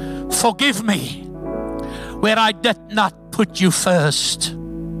 Forgive me where I did not put you first,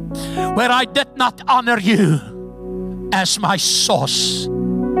 where I did not honor you as my source.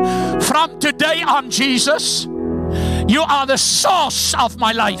 From today on, Jesus, you are the source of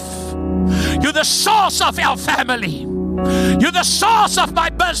my life. You're the source of our family. You're the source of my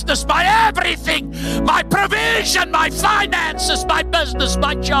business, my everything, my provision, my finances, my business,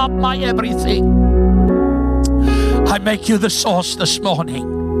 my job, my everything. I make you the source this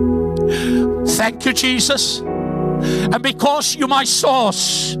morning. Thank you, Jesus. And because you're my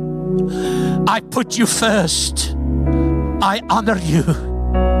source, I put you first. I honor you.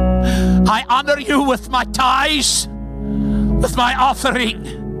 I honor you with my tithes, with my offering,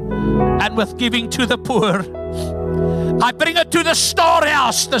 and with giving to the poor. I bring it to the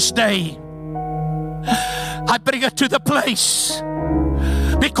storehouse this day. I bring it to the place,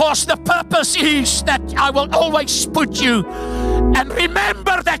 because the purpose is that I will always put you, and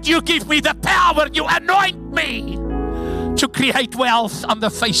remember that you give me the power, you anoint me to create wealth on the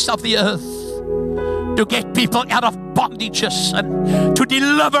face of the earth, to get people out of bondages and to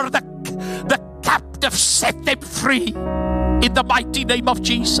deliver the captive, set them free in the mighty name of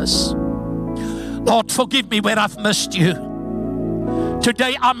Jesus. Lord, forgive me where I've missed you.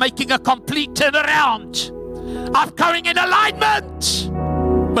 Today I'm making a complete turnaround. I'm going in alignment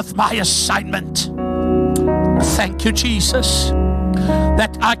with my assignment. Thank you, Jesus,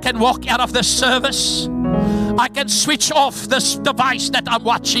 that I can walk out of this service. I can switch off this device that I'm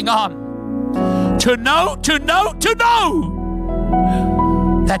watching on. To know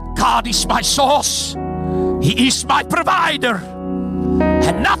that God is my source. He is my provider.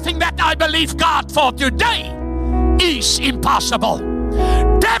 And nothing that I believe God for today is impossible.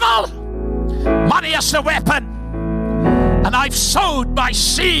 Devil, money is a weapon. And I've sowed my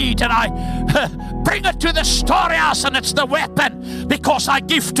seed, and I bring it to the storehouse, and it's the weapon, because I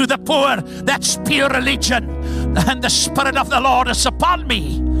give to the poor. That's pure religion. And the Spirit of the Lord is upon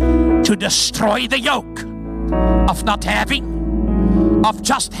me to destroy the yoke of not having, of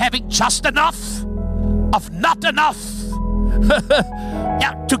just having just enough, of not enough.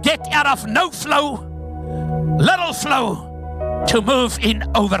 Yeah, to get out of no flow, little flow, to move in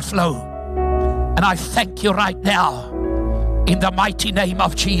overflow. And I thank you right now, in the mighty name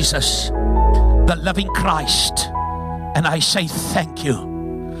of Jesus, the living Christ. And I say thank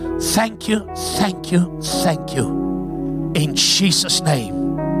you, thank you, thank you, thank you. In Jesus'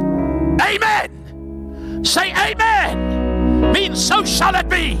 name, amen. Say amen. Means so shall it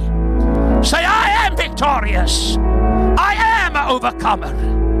be. Say, I am victorious. I am an overcomer.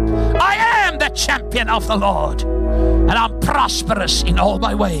 I am the champion of the Lord. And I'm prosperous in all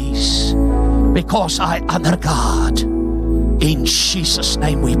my ways, because I honor God. In Jesus'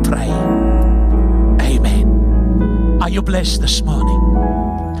 name we pray. Amen. Are you blessed this morning?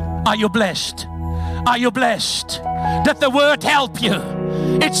 Are you blessed? Are you blessed? Did the word help you?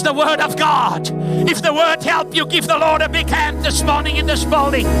 It's the word of God. If the word helped you, give the Lord a big hand this morning in this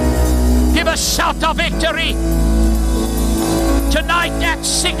building. Give a shout of victory. Tonight at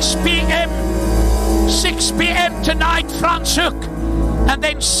 6 p.m. 6 p.m. tonight, Franschhoek. And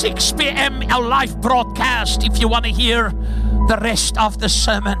then 6 p.m. our live broadcast. If you want to hear the rest of the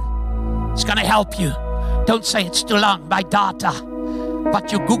sermon, it's going to help you. Don't say it's too long, my data.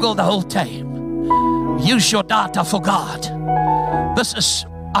 But you Google the whole time. Use your data for God. This is,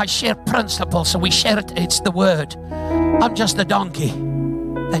 I share principles, so we share it. It's the word. I'm just a donkey.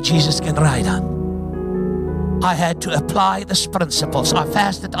 that Jesus can ride on. I had to apply these principles. I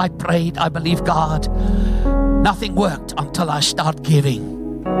fasted, I prayed, I believed God. Nothing worked until I start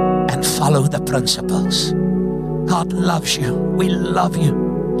giving and follow the principles. God loves you. We love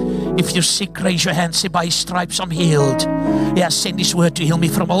you. If you're sick, raise your hand. Say, by His stripes I'm healed. He has sent His word to heal me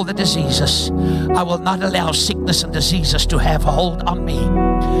from all the diseases. I will not allow sickness and diseases to have a hold on me.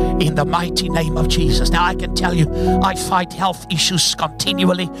 In the mighty name of Jesus. Now I can tell you, I fight health issues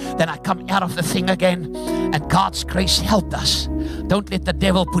continually. Then I come out of the thing again. And God's grace helped us. Don't let the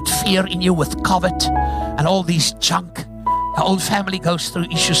devil put fear in you with COVID and all these junk. The whole family goes through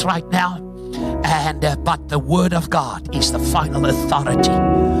issues right now. And but the word of God is the final authority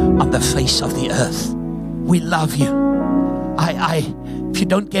on the face of the earth. We love you. If you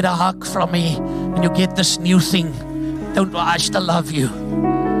don't get a hug from me and you get this new thing, I still love you.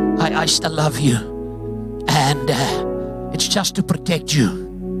 I still love you. And it's just to protect you.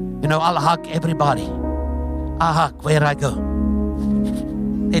 You know, I'll hug everybody. I'll hug where I go.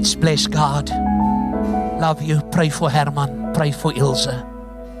 Let's bless God. Love you. Pray for Herman. Pray for Ilse.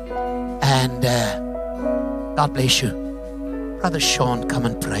 And God bless you. Brother Sean, come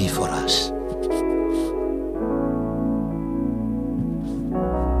and pray for us.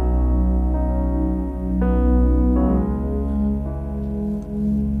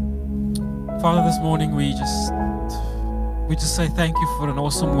 Father, this morning we just say thank you for an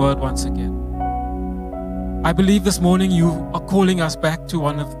awesome word once again. I believe this morning you are calling us back to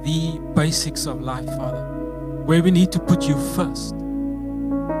one of the basics of life, Father, where we need to put you first.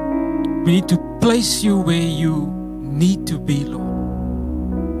 We need to place you where you need to be, Lord.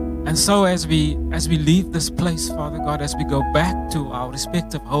 And so as we leave this place, Father God, as we go back to our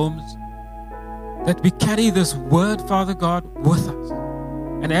respective homes, that we carry this word, Father God, with us.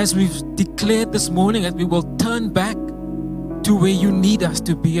 And as we've declared this morning, that we will turn back to where you need us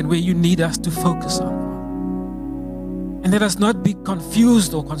to be and where you need us to focus on. And let us not be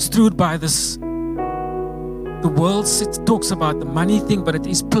confused or construed by this. The world talks about the money thing, but it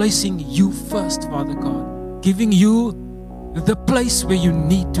is placing you first, Father God. Giving you the place where you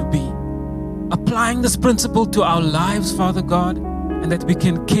need to be. Applying this principle to our lives, Father God, and that we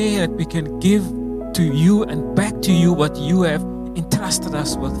can care, that we can give to you and back to you what you have entrusted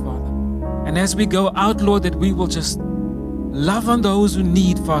us with, Father. And as we go out, Lord, that we will just love on those who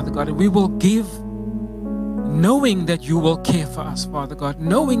need, Father God, and we will give, knowing that you will care for us, Father God,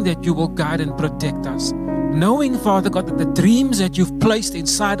 knowing that you will guide and protect us, knowing, Father God, that the dreams that you've placed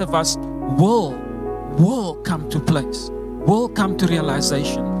inside of us will come to place, will come to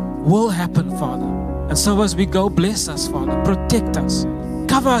realization, will happen, Father. And so as we go, bless us, Father, protect us,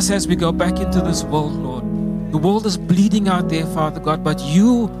 cover us as we go back into this world, Lord. The world is bleeding out there, Father God, but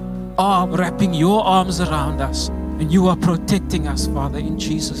you are wrapping your arms around us and you are protecting us, Father, in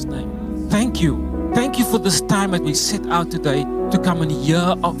Jesus' name. Thank you. Thank you for this time that we set out today to come and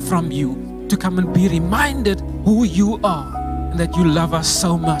hear from you, to come and be reminded who you are and that you love us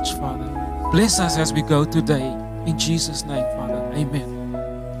so much, Father. Bless us as we go today. In Jesus' name, Father. Amen.